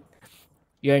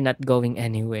 you're not going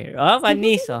anywhere.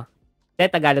 Panis,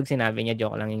 Tagalog sinabi niya.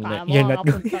 Joke lang yung you're not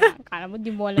going. Kala mo,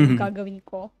 di mo alam yung gagawin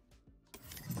ko.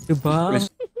 Diba?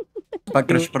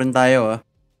 Pag-crush pa rin tayo,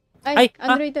 Ay,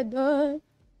 unrated.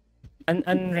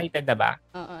 Unrated na ba?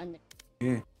 Oo, unrated.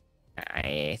 Yeah.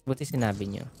 Ay, buti sinabi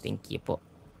niyo. Thank you po.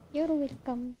 You're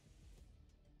welcome.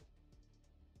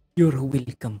 You're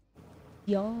welcome.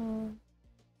 Yeah.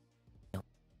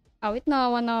 Awit,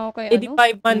 naawa na ako kay Di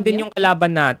 5 man din yung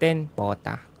kalaban natin.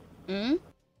 Pota. 5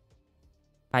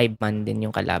 man din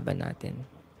yung kalaban natin.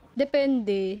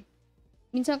 Depende.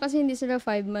 Minsan kasi hindi sila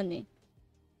 5 man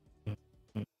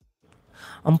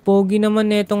Ang pogi naman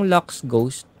netong Lux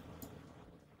Ghost.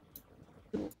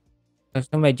 Kasi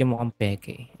medyo mukhang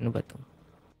peke. Ano ba to?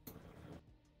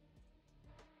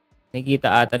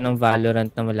 Nakikita ata ng Valorant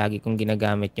na malagi kong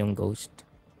ginagamit yung Ghost.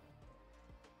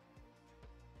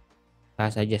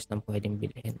 Suggest ng pwedeng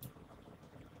bilhin.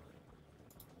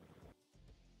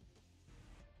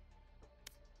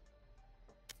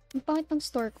 Ang pangit ng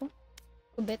store ko.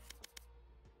 Kubet.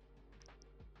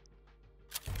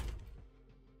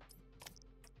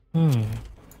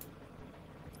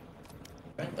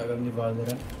 Tagal ni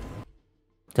Valorant.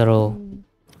 Pero,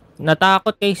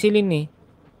 natakot kay Celine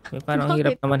May parang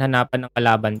hirap naman hanapan ng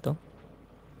kalaban to.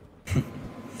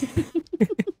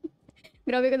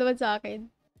 Grabe ka naman sa akin.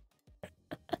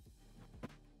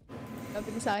 Grabe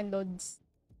ka sa akin, Lods.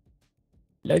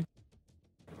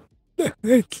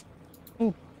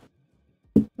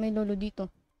 May lolo dito.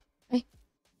 Ay,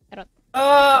 tarot.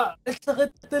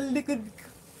 Sakit ng likod.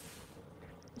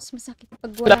 Mas masakit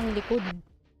pag walang likod.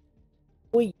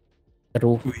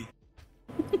 True.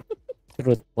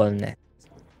 Truthfulness.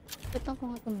 Batang ko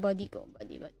nga itong body ko.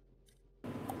 Body.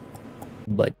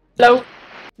 But, Low.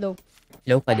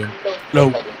 Low pa din. Low.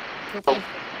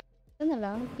 Ito na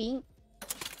lang, pink.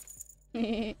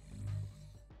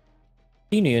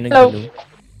 Sino yun nag-low?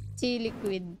 Si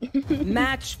Liquid.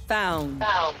 Match found.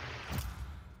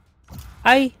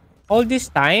 Ay, all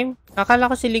this time? Akala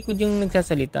ko si Liquid yung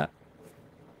nagsasalita.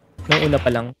 Nung una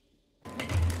pa lang.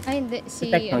 Ay, hindi.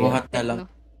 Si Tekno. Pabuhat na lang.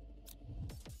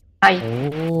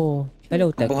 Oh.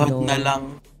 Hello, Tekno.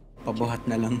 Pabuhat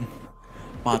na lang.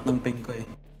 Pangat ng pink ko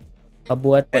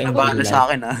Pabuhat pa yung nabahala sa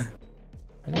akin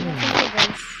Ano yun?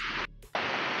 guys.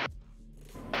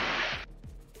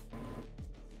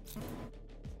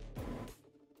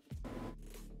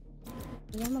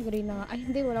 Yeah, mag-green na nga. Ay,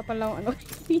 hindi. Wala pala akong ano.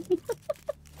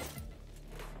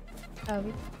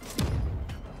 Awit.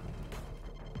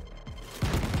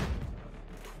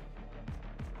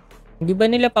 Hindi ba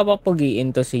nila papapugiin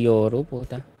to si Yoru,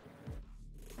 puta?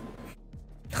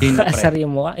 Hindi na, Asar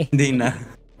yung mukha Hindi na.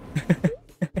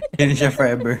 Hindi siya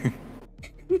forever.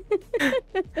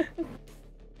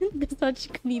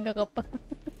 Dasachi, kanina ka pa.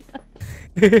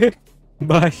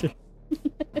 Bash.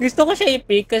 Gusto ko siya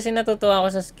i-pick kasi natutuwa ako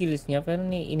sa skills niya pero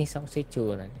niinis ako sa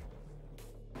itsura niya.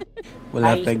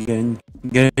 Wala pa ganun.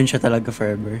 Ganun siya talaga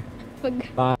forever. Pag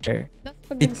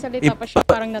nagsalita pa siya,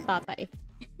 parang natatae.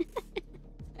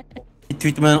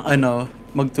 I-tweet mo ng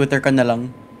mag-Twitter ka na lang.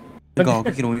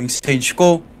 Kinuha yung Sage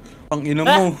ko. Pang ino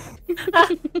mo.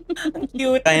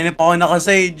 Cute. Kaya na pa ako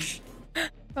naka-Sage.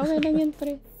 Okay lang yan,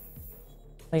 pre.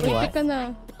 Wait, Wait, what? ka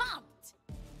na.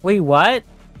 Wait, what?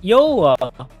 Yo!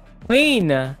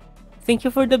 Wayne! Thank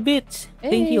you for the bits.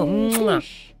 Thank you. Mwah.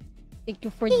 Thank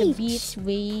you for the beats,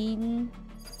 Wayne.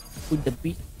 For the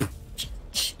beats.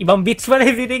 Ibang beats pa na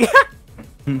ibigay.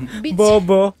 Beats.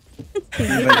 Bobo.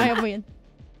 Hindi, kaya mo yun.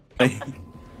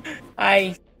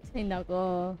 Ay. Ay,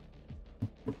 nako.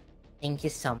 Thank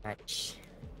you so much.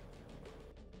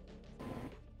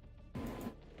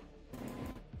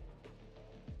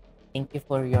 Thank you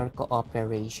for your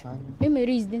cooperation. May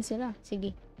Raze din sila.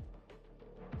 Sige.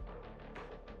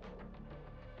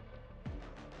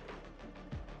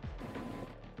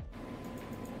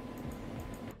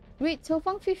 Wait, so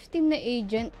pang 15 na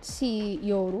agent si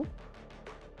Yoru?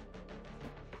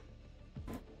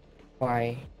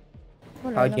 Why?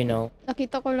 Wala, How'd you know?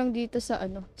 Nakita ko lang dito sa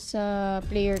sa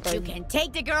player card. You can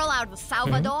take the girl out of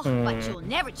Salvador, but you'll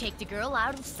never take the girl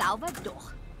out of Salvador.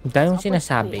 Ang daming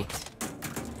sinasabi.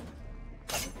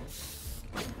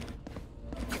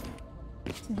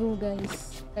 Let's go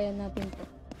guys. Kaya natin to.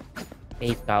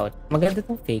 Fake out. Maganda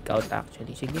tong fake out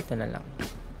actually. Sige, ito na lang.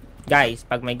 Guys,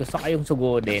 pag may gusto kayong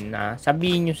sugodin,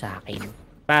 sabihin nyo sa akin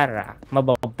para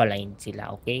mababalain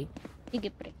sila, okay? Sige,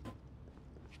 pre.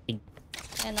 Sige.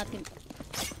 Kaya natin to.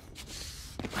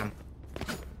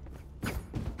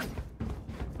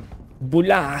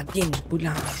 Bulagin.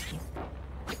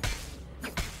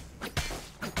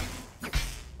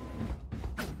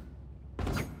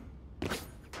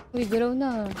 Uy, galaw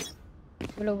na.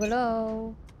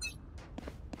 Galaw.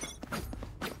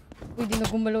 Uy, di na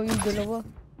gumalaw yung dalawa.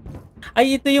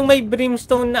 Ay, ito yung may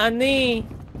brimstone na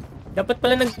Dapat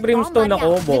pala nag-brimstone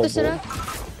ako, bobo. Dito sila.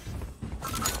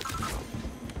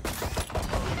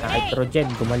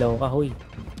 Nitrogen, gumalaw ka, huy.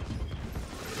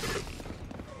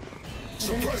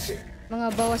 Mga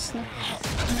bawas na.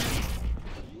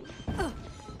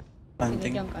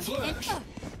 Panting. Diyan ka.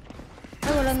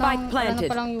 Ay, wala na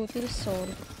palang utils,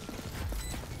 sorry.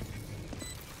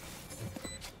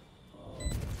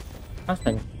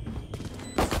 Asan?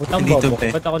 Utang Dito, bobo,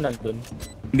 pe. ba't ako nandun?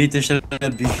 Dito siya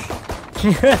labi.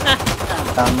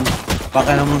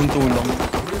 Baka naman tulong.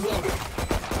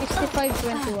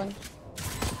 65-21.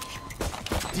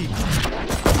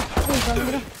 Uy,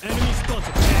 ganda. Enemy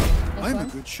spotted. I'm a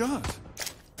good shot.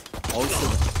 Also.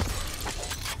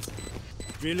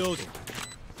 Reloading.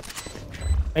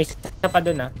 Ay, isa pa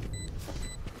dun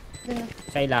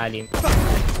sa ilalim.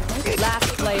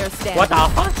 Last player standing. What the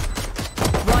fuck?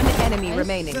 One enemy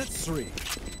remaining. That's 3.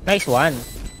 Nice one.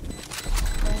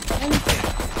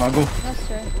 Bago. Yes,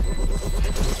 sir.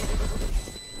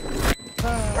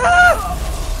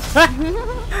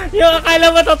 Yung akala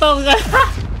mo totoo ka.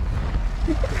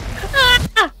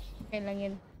 Okay lang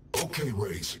yun. Okay,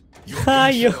 Raze. Your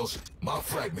Hayo. cells, my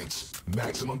fragments,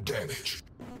 maximum damage.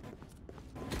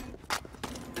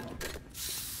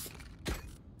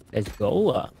 Let's go.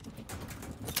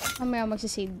 Mamaya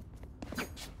magsisave.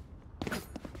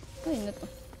 Ay, na to.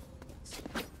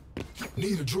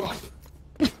 Need a drop.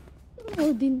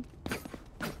 Oh, din.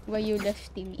 Why you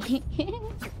left me?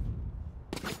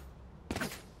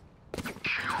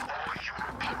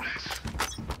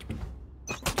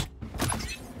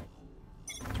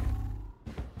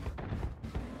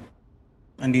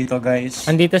 Andito guys.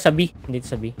 Andito sa B.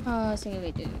 Sige,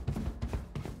 wait.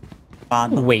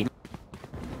 Paano? Wait.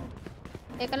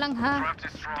 Teka lang, ha?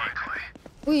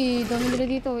 Uy, dami nila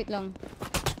dito. Wait lang.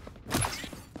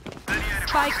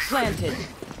 Spike planted.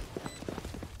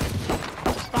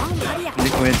 Hindi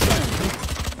ko wait.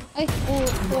 Ay,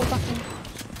 back in.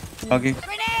 Okay.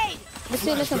 Gusto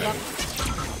sila sa back.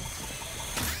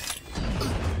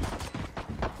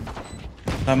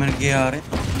 Tama nagyayari.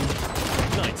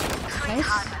 Nice.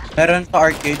 Meron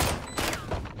sa arcade.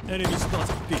 Enemy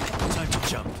spotted. B. Time to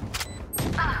jump.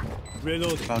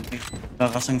 Reloading. Okay.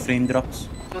 Kakasang frame drops.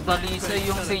 Kadalisa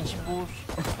yung sage bush.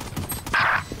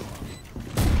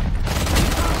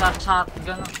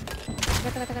 Shotgun.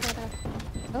 Teka.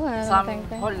 Oh, wala Sam, naman tayong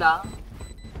time. wala.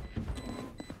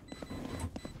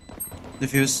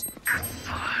 Diffuse.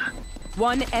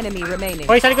 One enemy remaining.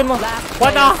 Hoy, sa likod mo.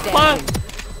 What the fuck?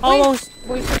 Almost.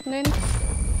 Bullshit na yun.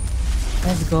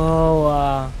 Let's go.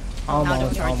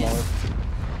 Almost.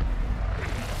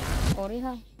 Sorry,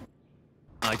 ha.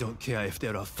 I don't care if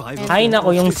there are 5. Ay, nako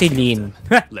yung Celine.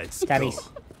 Let's go. Charis.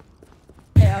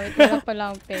 Ay, awit na lang pala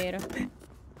ang pera.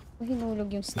 Hinulog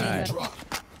yung stinger.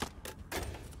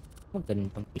 Huwag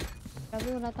ganun pang Sabi,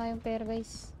 wala tayong pera,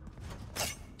 guys.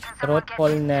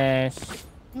 Truthfulness.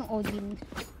 Anong Odin?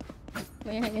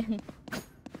 Kaya yan.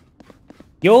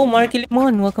 Yo, Marky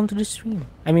Limon, welcome to the stream.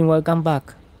 I mean, welcome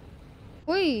back.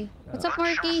 Uy! What's up,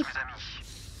 Marky?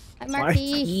 Hi,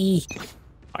 Marky!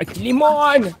 Marky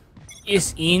Limon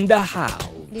is in the house.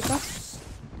 Dito?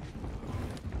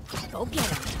 Go get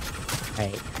him.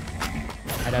 Hey,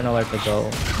 I don't know where to go.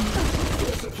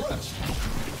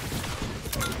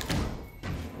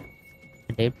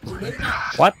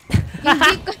 What?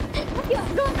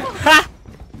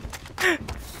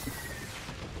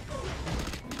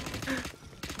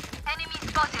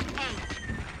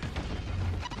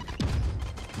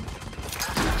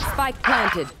 Spike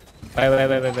planted.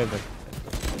 Wait.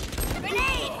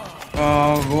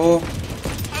 Gago.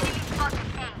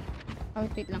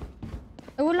 Wait lang.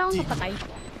 Ay, wala akong napatay.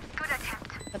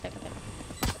 Patay.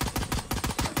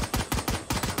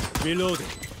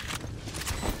 Reloading.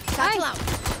 Satchel out.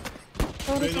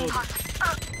 Sorry.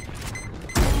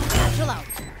 Satchel out.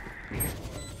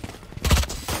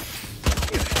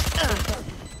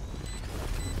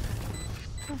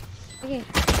 Sige.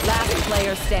 Last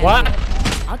player standing. What?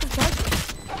 Out of charge.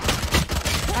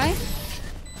 Ay?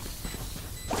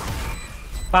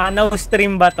 Paano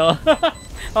stream ba to?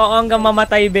 Oo, hanggang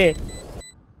mamatay, be.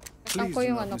 Please ko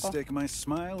do yung not ano ko. mistake my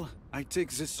smile. I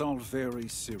take this all very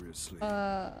seriously.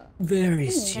 Very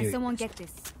Can serious. someone get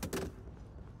this?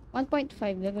 1.5.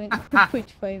 Gagawin ko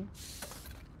 1.5.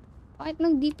 Bakit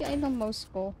ng DPI ng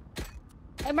mouse ko?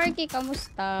 Ay, Marky,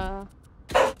 kamusta?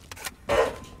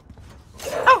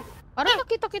 Parang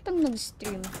nakita kitang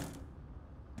nag-stream.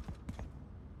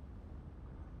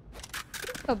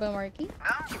 Ikaw ba, Marky?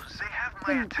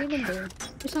 Kailan ba yun?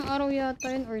 Isang araw yata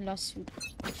yun or last week.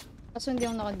 Kaso hindi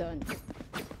ako nakadaan.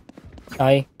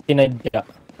 Ay, tinadya.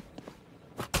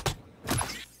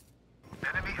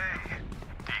 Enemy A.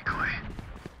 Decoy.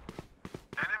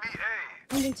 Enemy A.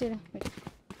 Andun sila. Wait.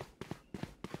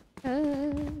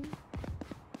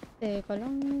 Teka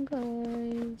lang,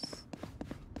 guys.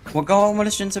 Huwag ka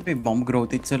umalis dyan sa bomb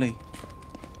rotate sila eh.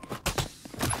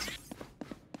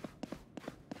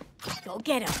 Go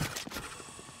get him.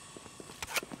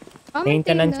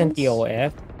 Maintenance and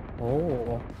TOF.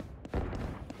 Oh.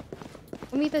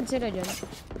 Umitad sila dyan.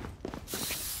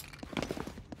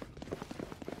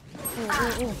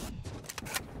 Oo.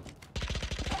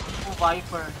 Oh,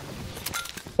 Viper.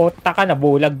 Puta ka,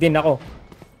 nabulag din ako.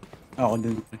 Ako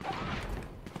din.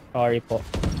 Sorry po.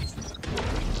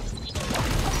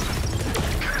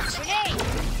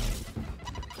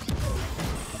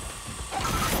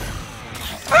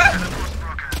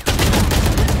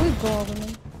 Uy, gago na.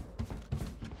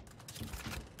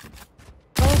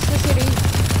 Tapos na si Raze.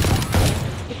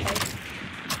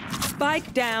 Spike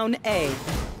down A.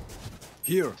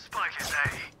 Here. Spike is A.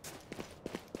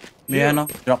 May ano?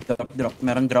 Drop.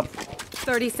 Meron drop.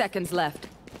 30 seconds left.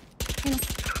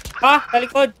 Ah!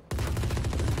 Talikod!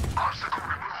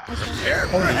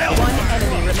 One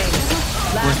enemy remaining.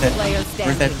 Last player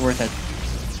standing. Worth it.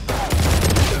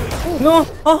 No!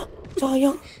 Ah!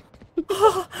 Sayang!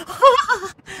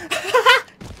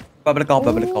 Pabalik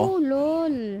ako. Oh,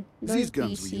 lol. These LOL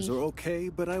guns we PC. use are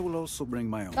okay, but I will also bring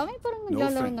my own. Dami parang No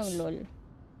naglalaro offense. ng LOL.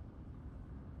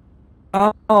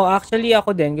 Oh, actually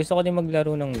ako din. Gusto ko din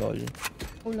maglaro ng LOL.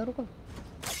 Oh, laro ko.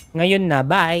 Ngayon na,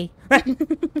 bye!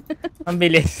 Ang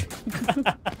bilis.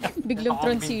 Biglang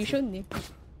transition eh.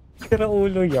 Sira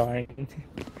ulo yan.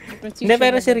 Hindi,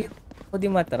 pero seryoso ako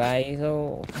di matry.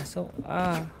 So,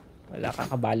 wala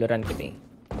kaka-Valorant ko din.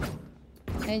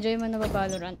 Enjoy mo na ba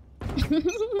Valorant?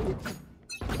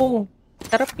 Oo,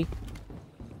 sarap eh.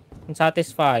 Ang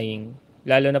satisfying.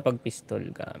 Lalo na pag pistol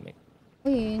gamit.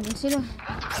 Uy, hindi sila.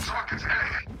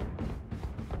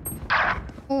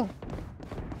 Oh.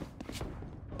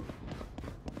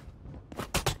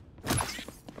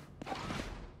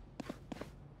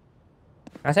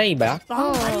 Nasa iba?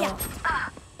 Oh.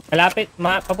 Malapit,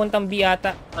 papuntang B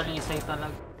ata. Talisay talaga.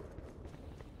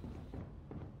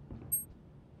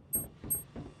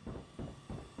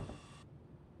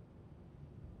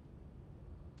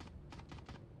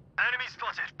 Enemy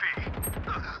spotted B.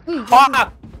 Uy,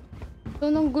 Fuck! so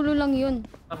nang gulo lang yun.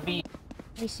 Sa B.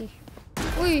 I see.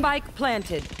 Uy, Spike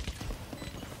planted.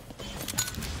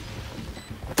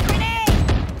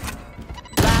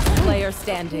 Last player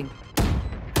standing.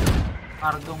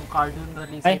 Cardong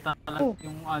talisay talaga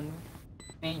yung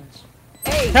page.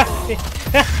 Hey!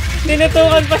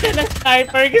 Tinutukan pa siya ng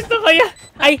sniper. Gusto ko yan.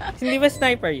 Ay, hindi ba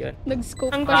sniper yun? nag-scope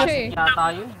Ang pa siya eh. Yata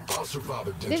yun. I'll survive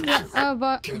a Di dense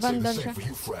ba, Can't say the vandal same siya. for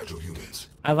you fragile humans.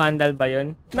 Vandal ba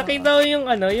yun? Nakita ko yung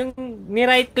yung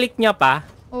ni-right click niya pa.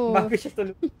 Oo. Bago siya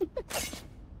tulog.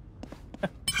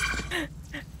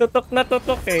 Tutok na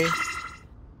tutok eh.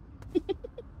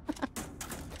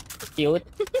 Cute.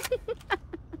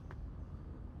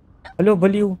 Hello,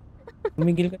 baliw.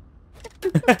 Tumigil ka.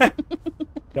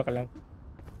 Joke lang.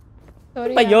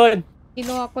 Sorry Pa yun?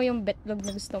 Kinuha ko yung betlog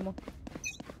na gusto mo.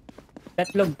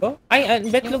 Betlog ko? Ay,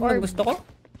 betlog na gusto ko?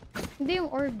 Hindi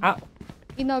yung orb. Ah.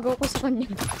 Inagaw ko sa kanya.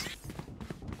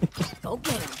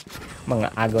 Okay. Mga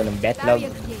agaw ng betlog.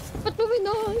 Ba't mo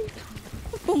minahal?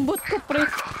 Pumbot ko, pre.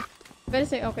 Pero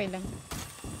say, okay lang.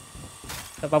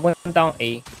 So, papunta akong A.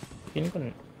 Feeling ko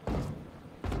na.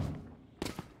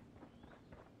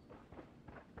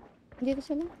 Dito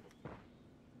sila.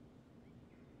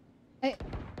 Ay.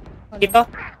 Wala. Ito?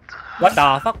 What the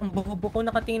fuck? Ang bubo ko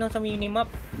nakatingin sa minimap.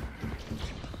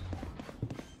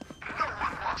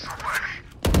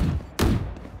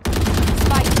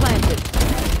 Spike planted.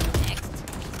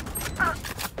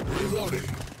 Reloading.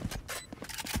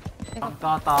 Teka.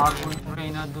 Tatago yung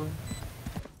Reyna dun.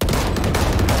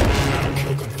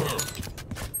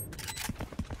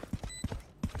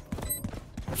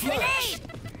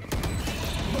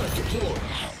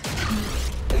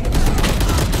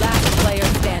 Last player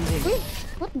standing. Uy,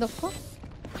 what the fuck?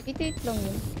 88 lang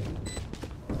yun.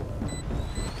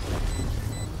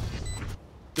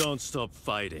 Don't stop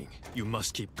fighting. You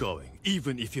must keep going,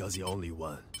 even if you're the only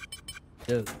one.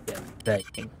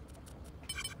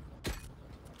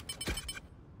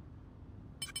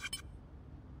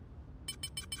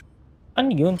 Ano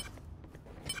yun?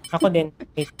 Ako din.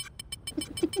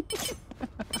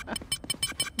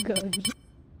 Gagi.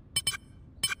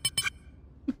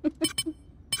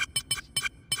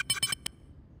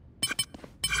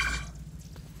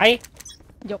 Ay!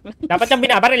 Joke lang. Dapat yung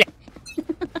binabaril eh.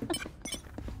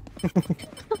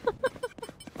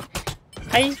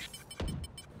 Ay!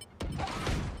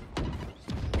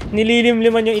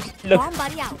 Nililimliman yung itlog.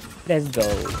 Let's go.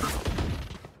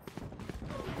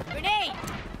 Grenade!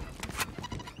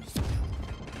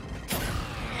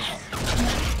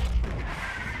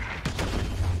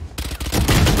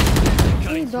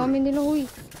 Ay, dami nila, huy.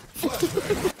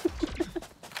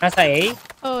 Nasa A?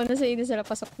 Oo, nasa A na sila.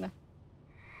 Pasok na.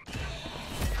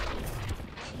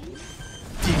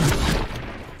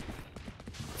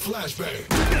 Flashbang.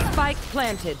 Spike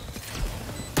planted.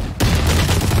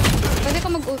 Pwede ka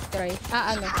mag-ult try.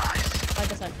 Ano?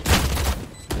 Dasachi.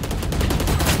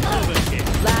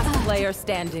 Last player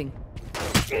standing.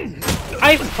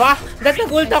 Ay, fuck! Ba't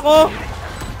nag-ult ako?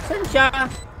 Saan siya?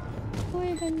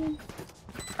 Uy, ganyan.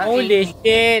 Holy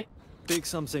shit! Pick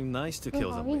something nice to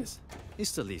kill them with.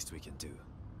 It's the least we can do.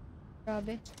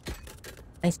 Grabe.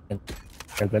 Nice.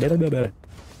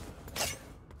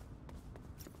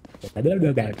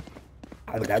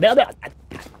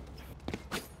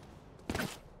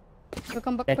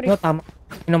 Welcome back, pre. Tekno, tama.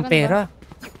 Ng pera.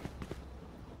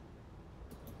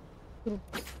 True.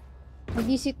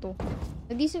 Nag-DC to.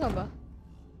 Nag-DC ka ba?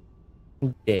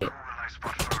 Hindi.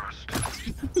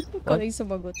 Ikaw lang yung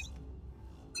sumagot.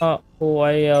 Who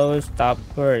I stop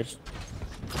first?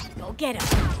 Go get him!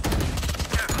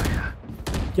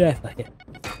 Jeff.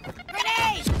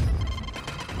 Grenade!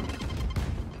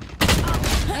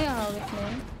 Ay, hawit na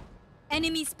yun.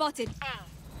 Enemy spotted.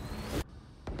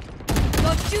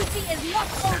 Your duty is not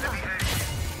over!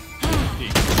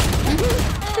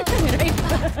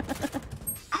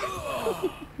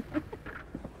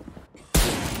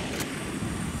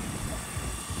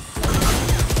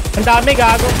 Ang dami,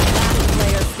 gago. Last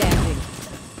player standing.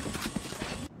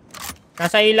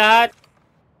 Nasa A lahat.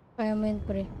 Kaya mo yun,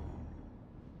 pre.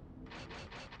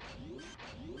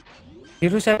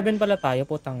 07 pala tayo,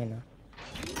 putang ina.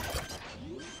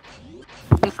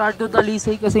 Ricardo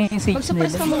Dalisay kasi yung 6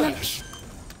 Mag-suppress ka nila. muna.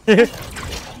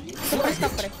 Suppress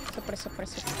ka, pre.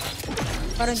 Suppress.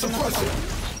 Parang hindi makasama.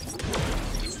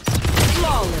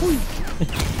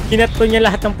 Kinato niya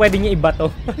lahat ng pwede niya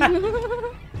ibato.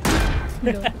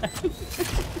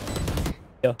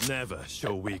 Never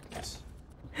show weakness.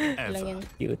 Lang yan.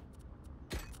 Cute.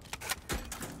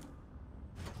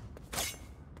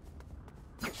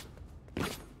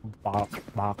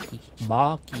 Baki.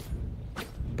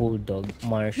 Bulldog,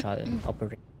 Marshall,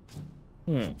 Operator.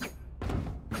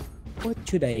 What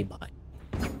should I buy?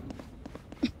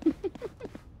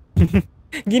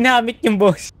 Ginamit yung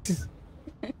boss.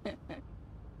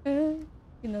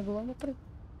 Ginagawa mo, pre.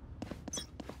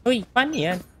 Uy, paano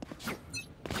yan?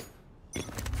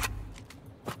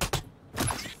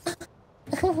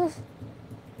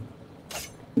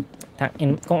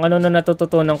 Kung ano na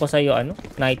natututunan ko sa'yo, ano?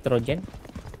 Nitrogen?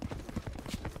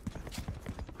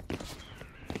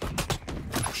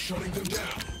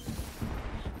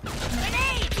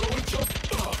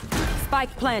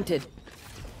 Spike planted.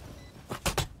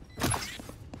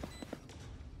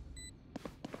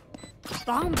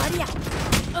 Bomb buddy out!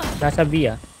 Nasa B,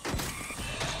 ah.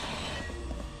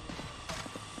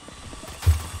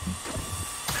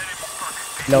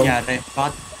 Low. Nangyari.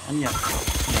 Bakit? Ano yan?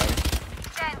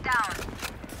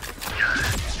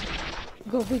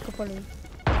 Gogoy ka pala.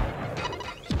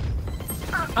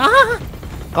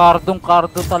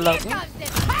 Kardong-kardo talaga.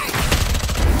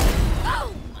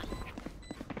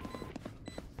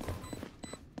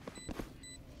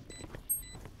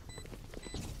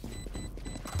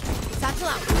 Satchel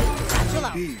out! Satchel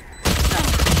out!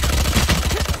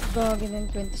 Gagi na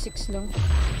 26 lang.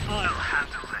 I'll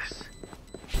handle this.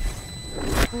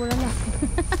 Wala na.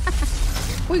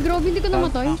 Uy, grabe, hindi ka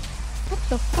namatay. What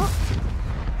the fuck?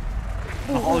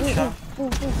 Naka-ult siya.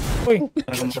 Uy!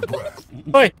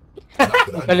 Uy!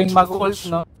 Galing mag-ult,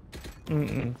 no?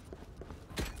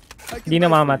 I can Di buy for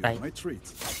namamatay. you my treat.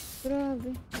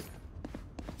 Grabe.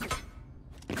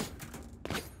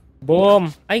 Boom!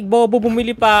 Ay, bobo,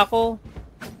 bumili pa ako.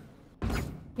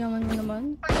 Yaman mo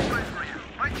naman.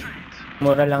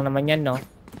 Mura lang naman yan, no?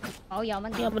 Oo, yaman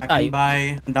na. Yaman I tayo. can buy.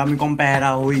 Ang dami kong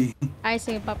pera, uy. Ay,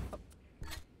 sige, pap.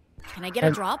 Can I get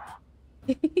a drop?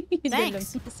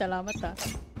 Thanks. Salamat ah.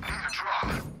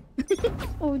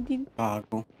 Odin.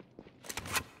 Gago.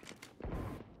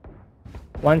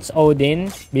 Once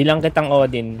Odin, bilang kitang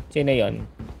Odin. Sino yon?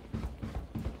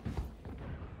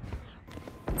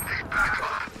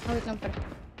 Oh, wait lang, pre.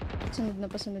 Sunod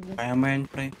na pa, sunod na. Kaya mo yan,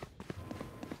 pre.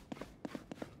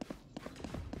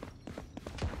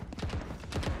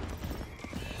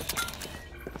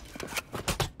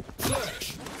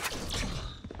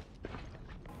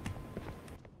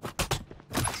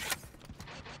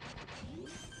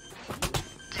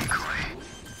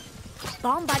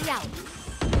 Bomb buddy out.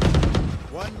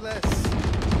 One less.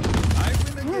 I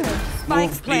win again.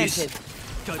 Spike Move, please. planted.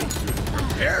 Cutting through.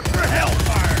 Prepare for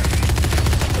hellfire.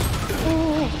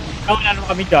 Oh, wala naman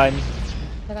kami dyan.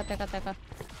 Teka.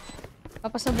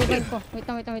 Papasabugan ko. Wait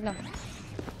lang.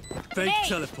 Fake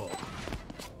teleport.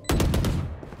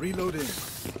 Reloading.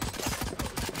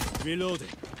 Reloading.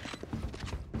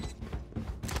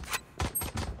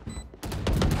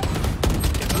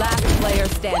 Last player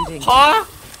standing. Ha?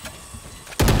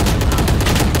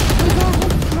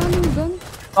 Maraming gun.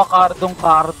 Pakardong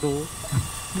kardo.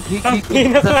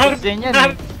 Gigigit sa dyan yan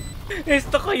eh.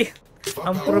 Gusto ko yun.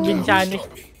 Ang probinsyano.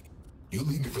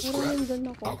 Maraming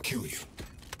gun ako.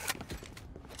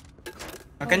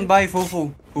 I can buy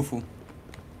Fufu.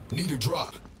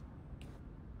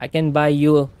 I can buy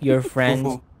you your friends.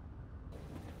 Fufu.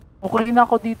 Okay na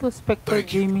ako dito. Spectre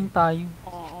Gaming tayo.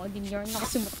 Oo, Odin yarn.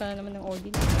 Nakasimot ka na naman ng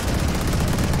Odin.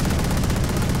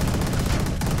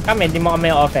 Kami, di mo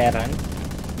kami offeran.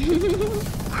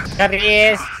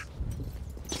 Charis!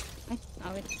 Ay,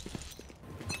 awit.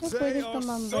 Pwede ka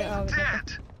mamboy awit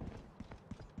ito.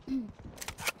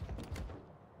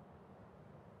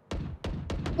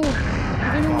 Oh,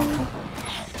 hindi naman.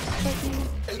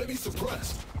 Enemy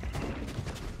suppressed.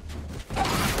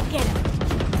 Get him.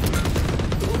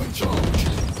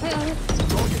 Ay, awit.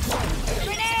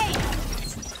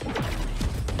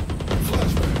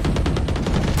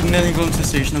 Kung naligaw sa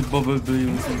stage, nagbubble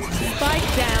yung stage. Spike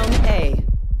down A.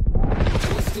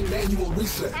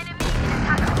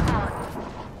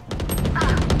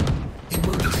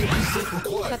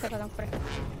 Teka lang, pre.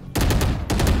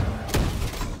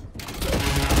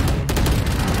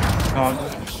 Gago.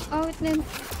 Awit na yun.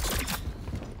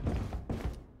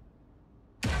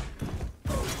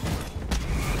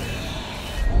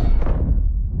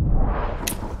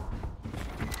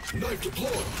 Knife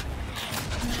deployed.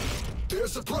 They're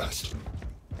suppressed.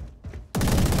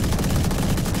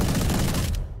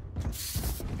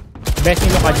 Best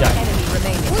nyo ka dyan. Enemy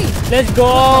remaining. Uy! Let's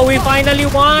go! We finally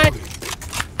won!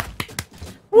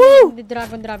 Woo!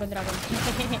 Dragon.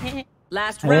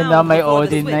 Last Ayun round na, may before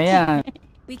the Odin na switch. yan.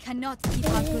 We cannot keep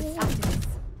our goods after this.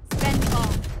 Spend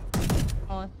all.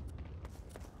 Oh.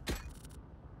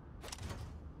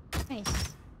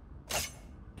 Nice.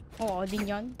 Oo, Odin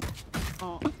yun.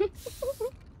 Oo.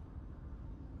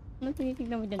 Ano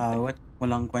tinitignan mo dyan? What?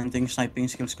 Walang kwenteng sniping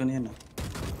skills ko na yan.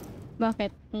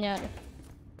 Bakit? Nangyari.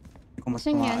 Hindi ko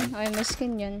Saan yan? matamaan. Ay, may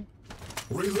skin yan.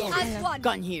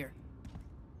 Gun here.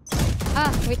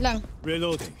 Ah, wait lang.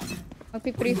 Reloading.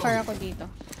 Magpiprefer ako dito.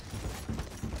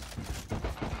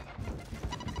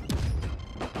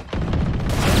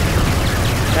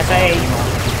 Nasa A.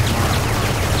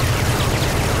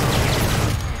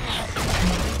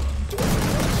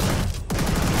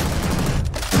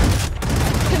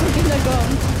 Ano ginagawa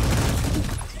mo?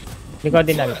 Hindi ko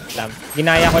din alam.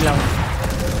 Ginaya ko lang.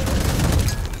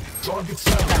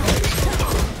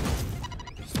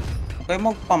 Okay,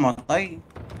 magpamatay.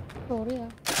 Sorry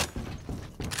ah.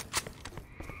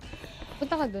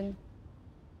 Punta ka dun.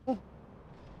 Oh.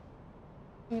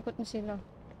 Umikot na sila.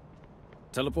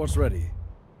 Teleport's ready.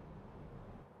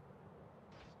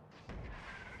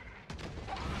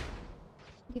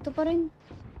 Dito pa rin.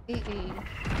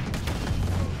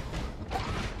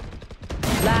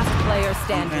 Last player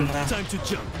standing. Time to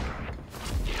jump.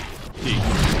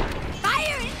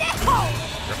 Fire in the hole!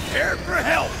 Prepare for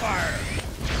hellfire.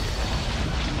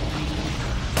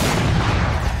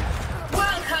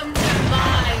 Welcome to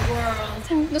my world.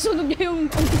 Nasunog niya yung...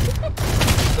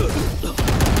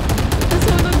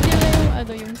 Nasunog niya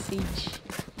na yung sage.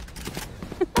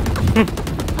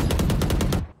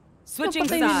 Switching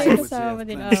Napatay nila sides. yung kasama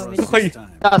din awit.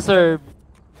 Serve.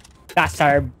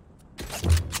 Kasarb.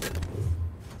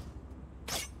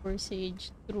 For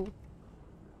sage, true.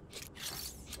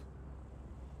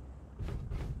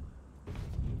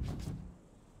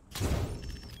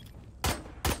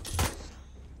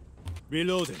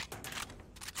 Reloading.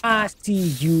 I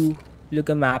see you.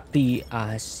 Look at my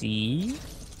PRC.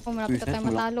 Oh, malapit na tayo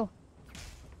matalo.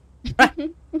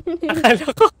 Akala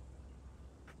ko.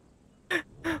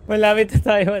 Malapit na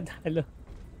tayo matalo.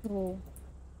 True.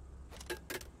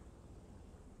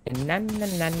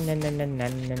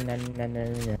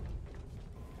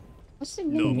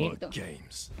 No more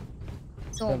games.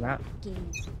 No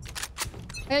games.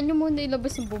 Kaya nyo muna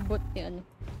ilabas yung bubot ni ano.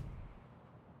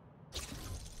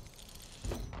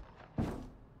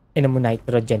 Ina mo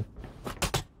nitrogen.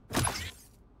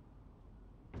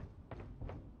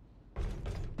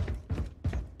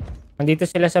 Andito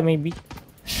sila sa may beat.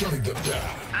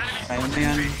 Kaya na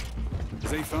yan.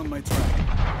 They found my trap.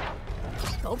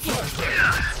 Okay.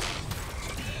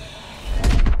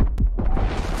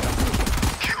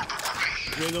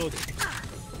 Reloading.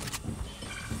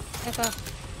 Eka.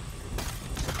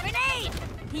 Grenade!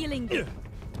 Healing.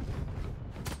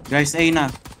 Guys, A na.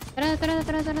 Tara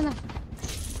na.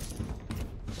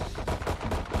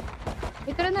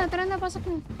 Eh, tara na, pasok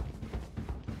na.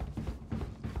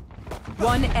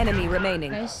 One enemy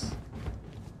remaining. Nice.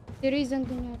 Si Raze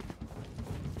andun yata.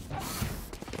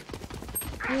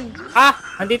 Yun.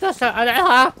 Andito sa...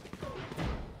 ha?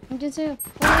 Andyan sa'yo.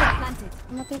 Planted.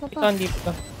 Matay ka Ito, pa.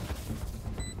 andito.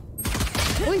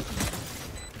 Uy!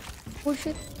 Oh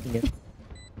shit. Sige.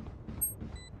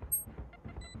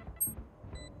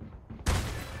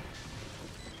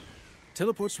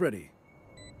 Teleport's ready.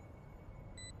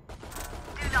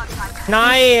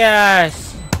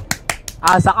 Nice!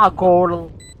 Asa ka,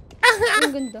 goal.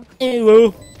 Ang ganda.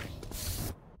 Ew.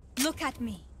 Look at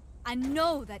me. I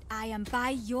know that I am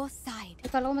by your side.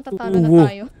 Akala ko matatalo na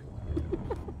tayo.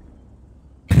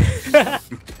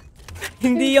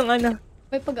 Hindi yung ano.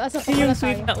 May pag-asa pa Yung pala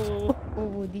sweet na tayo.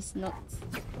 Oh, these nuts.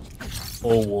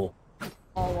 Oo.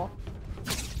 Awa.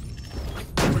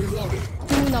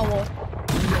 Tunawo.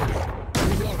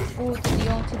 Oh, to the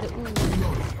on, to the ooh.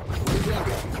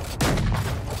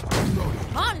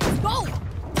 On, let's go!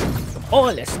 Oh,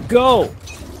 let's go!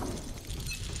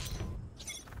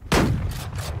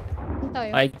 Saan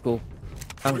tayo? Ay ko.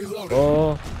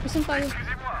 Oh. Saan tayo?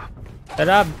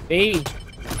 Tara, hey.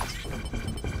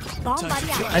 Bomb buddy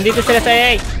out. Andito sila sa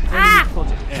A. Ah! Taka.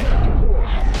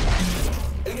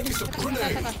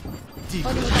 Oh, di mo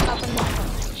tatapan mo ako.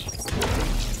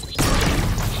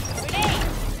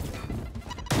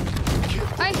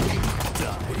 Ay!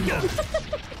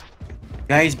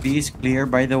 Guys, B is clear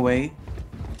by the way.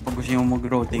 Pag gusto nyo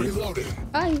mag-rotate.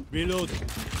 Ay! Reloading.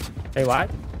 Say what?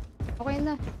 Okay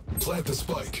na. Plant the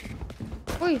spike.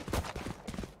 Uy!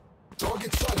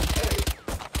 Target site A.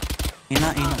 Ina.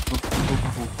 Go.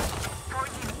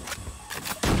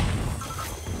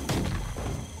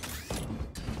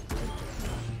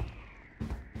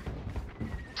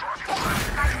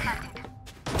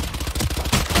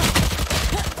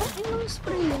 Ano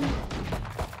spray yun?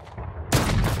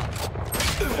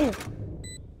 Oh!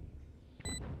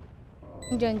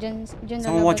 Diyan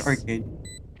Someone watch lalabas. arcade.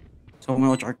 Someone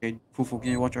watch arcade. Fufu,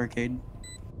 can you watch arcade?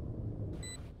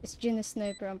 It's Jin na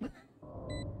sniper.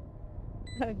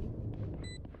 Lagi.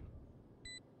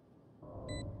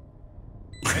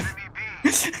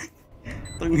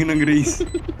 Tangin ng Raze.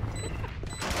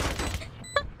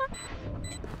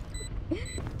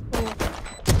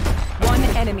 One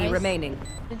enemy Nice. remaining.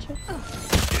 Nice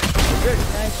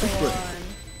one.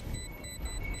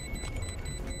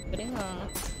 Pwede nga.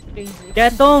 Crazy.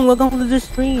 Gatong, wag kang the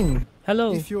stream.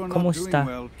 Hello, If you are not kumusta? doing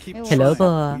well, keep Hello trying. po.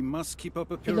 We must keep up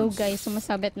Hello appearance. guys,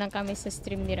 sumasabit lang kami sa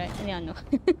stream ni ano.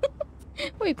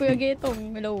 Uy, Kuya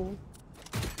Getong, hello.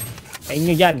 Sa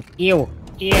inyo dyan. Ew.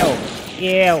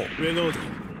 Reloading.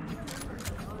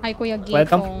 Hi Kuya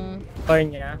Welcome. Getong.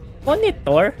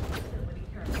 Monitor niya.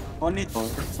 Monitor?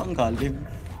 Saan galing?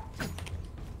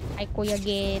 Hi Kuya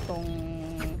Getong.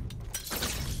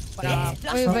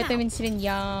 Uy, vitamins rin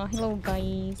ya. Hello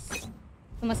guys.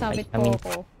 Sumasabit po Vitamins.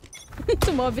 ako.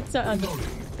 Sumabit sa ano,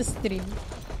 sa stream.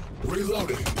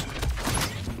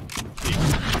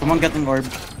 Come on, get an orb.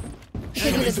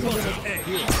 Sige, let's go.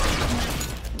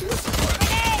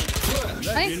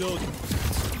 Ay! Reloading.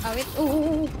 Wait.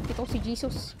 Oo. Ito si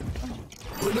Jesus.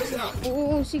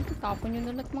 Oo, sige. Tapon nyo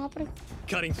na lahat mga pre.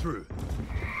 Cutting through.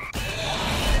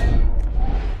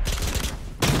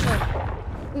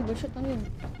 Uy, bullshit lang yun.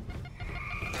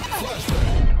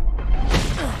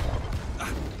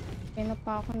 Kaya na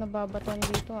pa ako nababaton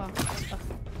dito ah.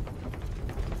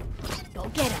 Go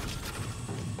get him.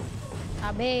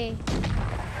 Abe.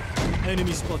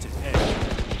 Enemy spotted. A.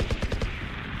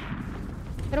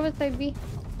 Pero ba't tayo B?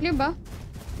 Clear ba?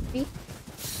 B?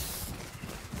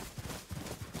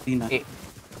 Di na.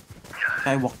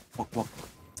 Kaya walk.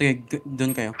 Sige,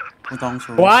 dun kayo. Punta akong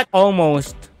source. What?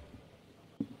 Almost.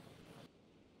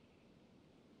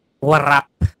 Warap.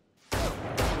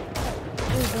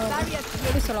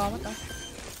 Uy, salamat ah.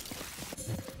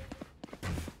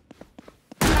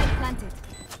 Planted.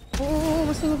 Oo,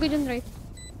 mas lumagay dyan, right?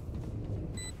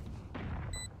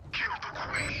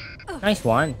 Nice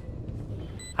one.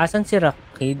 Asan si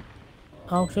Rakid?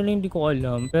 Actually, hindi ko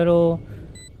alam. Pero,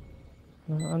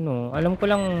 alam ko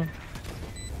lang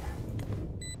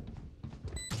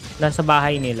nasa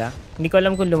bahay nila. Hindi ko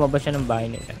alam kung lumabas siya ng bahay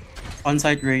nila.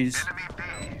 On-site Raze.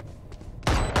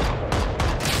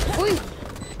 Uy!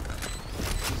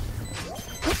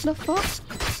 What the fuck?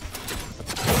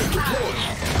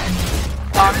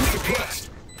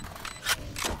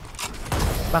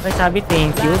 Bakit sabi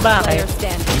thank you? Bakit?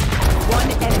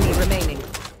 One enemy remaining.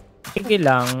 Sige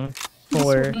lang.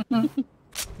 For...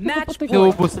 Match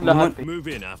Lubos lahat. Move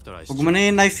in after I Huwag mo na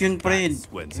yung knife yun, pre.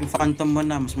 Yung phantom mo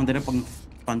na. Mas madali pag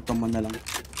phantom mo na lang.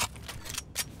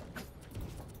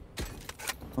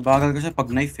 Mabagal kasi pag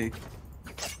knife eh.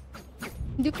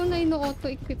 Hindi ko na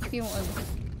ino-auto-equip yung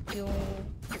yung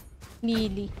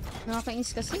melee.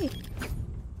 Nakakainis kasi.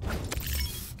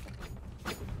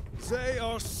 They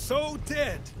are so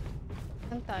dead.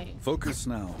 Saan tayo? Focus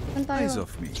now. Saan tayo? Eyes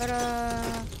off me. Tara,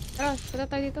 punta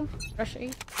tayo dito. Rush A.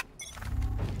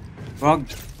 Wag.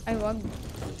 Ay, wag.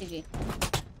 Sige.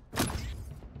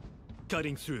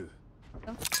 Cutting through.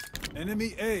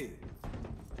 Enemy A.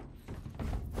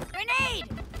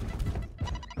 Grenade!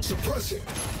 Suppressing.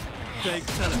 Take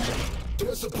teleport.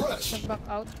 Suppress. Nag-back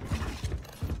out.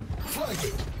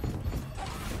 Flanking.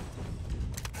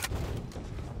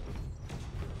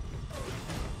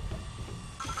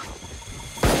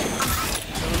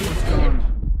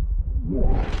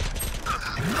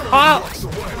 Ah!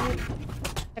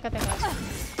 Teka.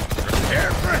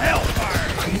 Prepare for hellfire.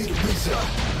 I need a reset.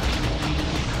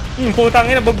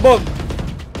 Putang ina, bugbog.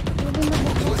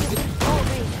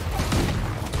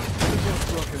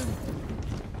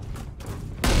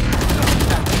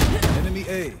 Enemy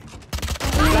A.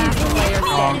 Last player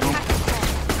standing.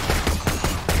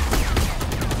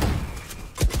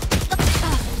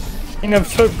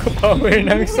 Inabsorb ko power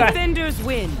ng side. Defenders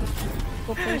win.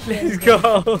 Let's go.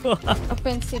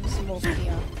 Offensive smoke,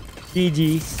 yeah.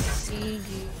 GG's. GG.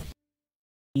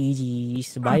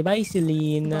 GG's. Bye-bye,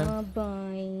 Celine.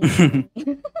 Bye-bye.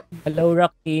 Hello,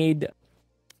 Rockid.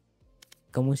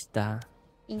 Kamusta?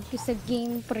 Thank you sa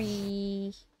game,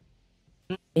 pre.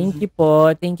 Thank you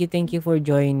po. Thank you for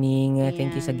joining.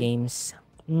 Thank you sa games.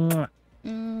 Mwah.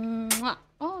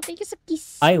 Oh, thank you sa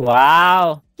kiss. Ay,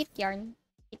 wow. Kit yarn.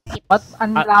 Kit. At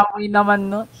ang lamoy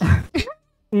naman no.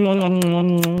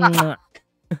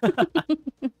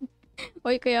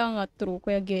 Oy, kaya nga, true.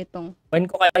 Kuya Getong. When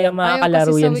ko kaya Ayaw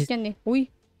makakalaro kasi yan sawit yan eh. Uy,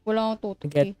 wala akong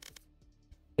tutok eh.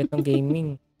 Getong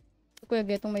gaming. Kuya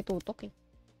Getong may tutok eh.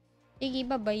 Sige,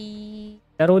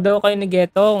 bye-bye. Laro daw kayo ni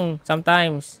Getong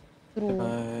sometimes. True.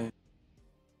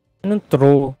 Anong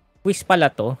true? Quiz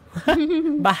pala to.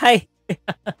 Bye!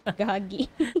 Gagi.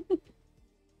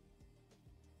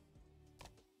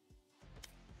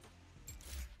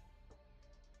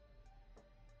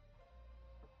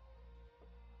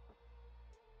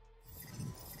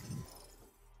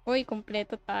 Uy,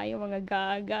 kompleto tayo mga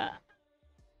gaga.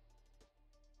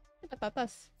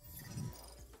 Patatas.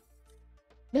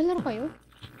 Lalaro kayo?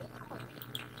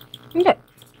 Hindi.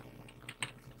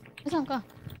 Saan ka?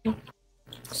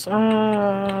 Sa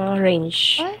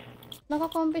range. Ay,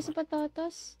 nakakompe si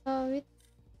Patatas. Wait.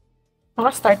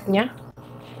 Naka-start niya?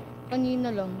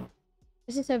 Kanina lang.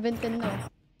 Kasi 7:10 na.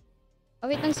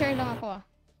 Wait lang, share lang ako ah.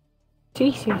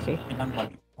 Sige.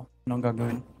 Anong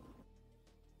gagawin?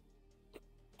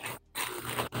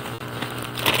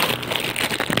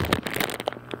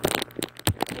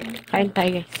 Kain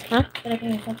tayo, guys. Ha?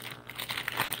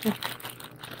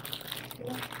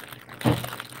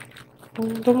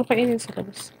 Doon mo kainin sa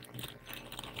labas.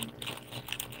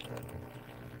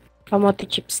 Kamote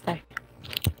chips tayo.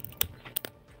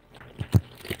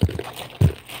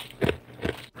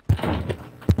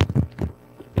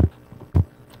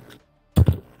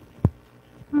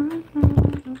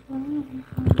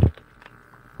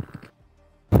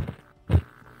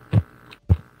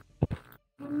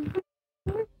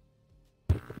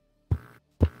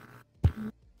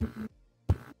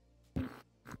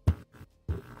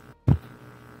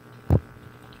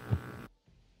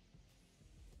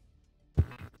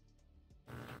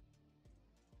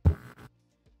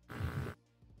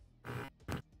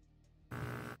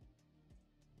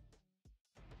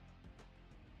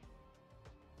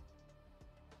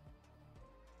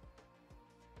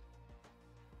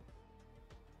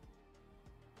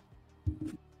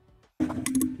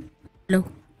 Hello.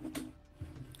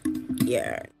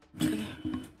 Yeah.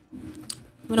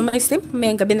 Muna mag-stream?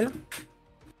 May gabi na lang.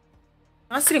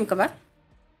 Naka-stream ka ba?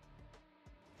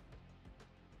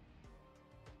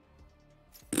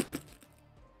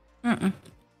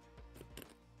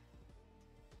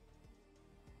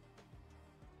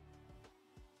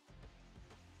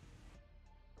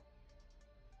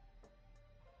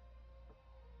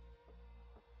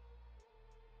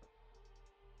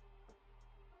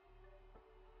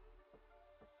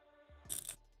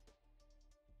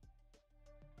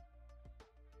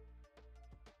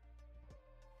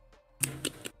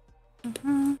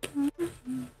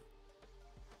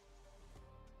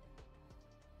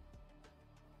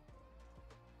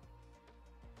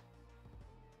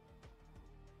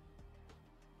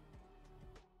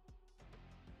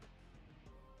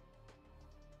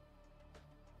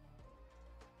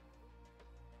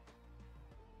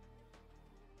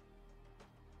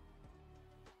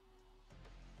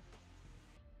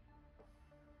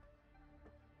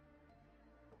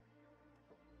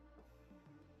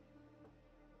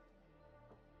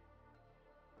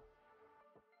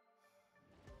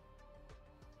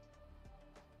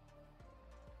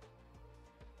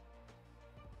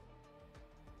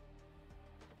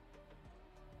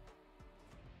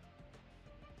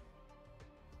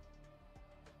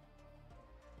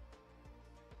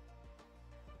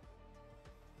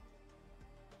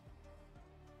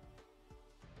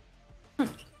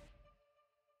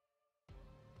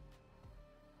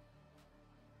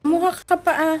 Kumuha ka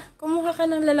pa Kumuha ka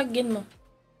ng lalagyan mo.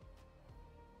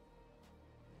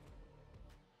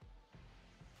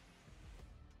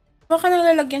 Kumuha ka ng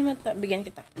lalagyan mo. Bigyan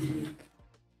kita.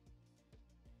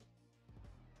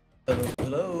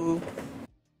 Hello.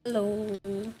 Hello.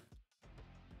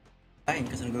 Kain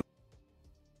kasi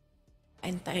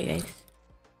Kain tayo, guys.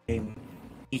 game.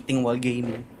 Eating while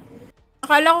gaming.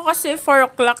 Akala ko kasi 4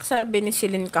 o'clock sabi ni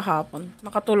Celine kahapon.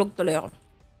 Nakatulog tuloy ako.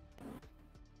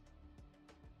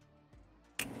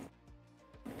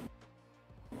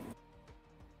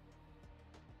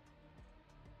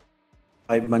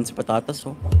 5 months patatas,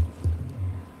 oh.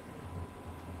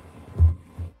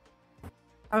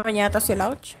 Ako niya ata si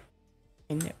Louch?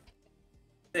 Hindi.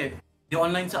 Di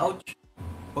online sa Ouch.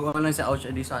 Pag online sa Ouch,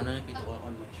 edi sana nakita ko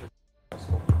online siya.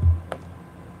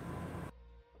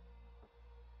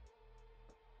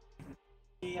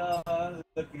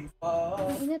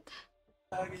 Init.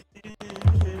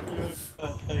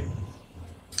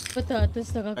 Patatas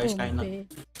na Guys, kain na. kakumpi.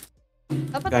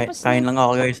 Dapat tapos na. Kain lang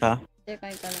ako, guys, ha. Hindi,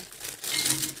 kain ka lang.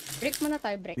 Break muna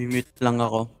tayo, break. Mute lang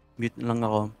ako. Mute lang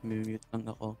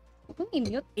ako. Kung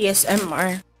i-mute?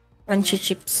 ASMR. Crunchy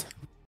chips.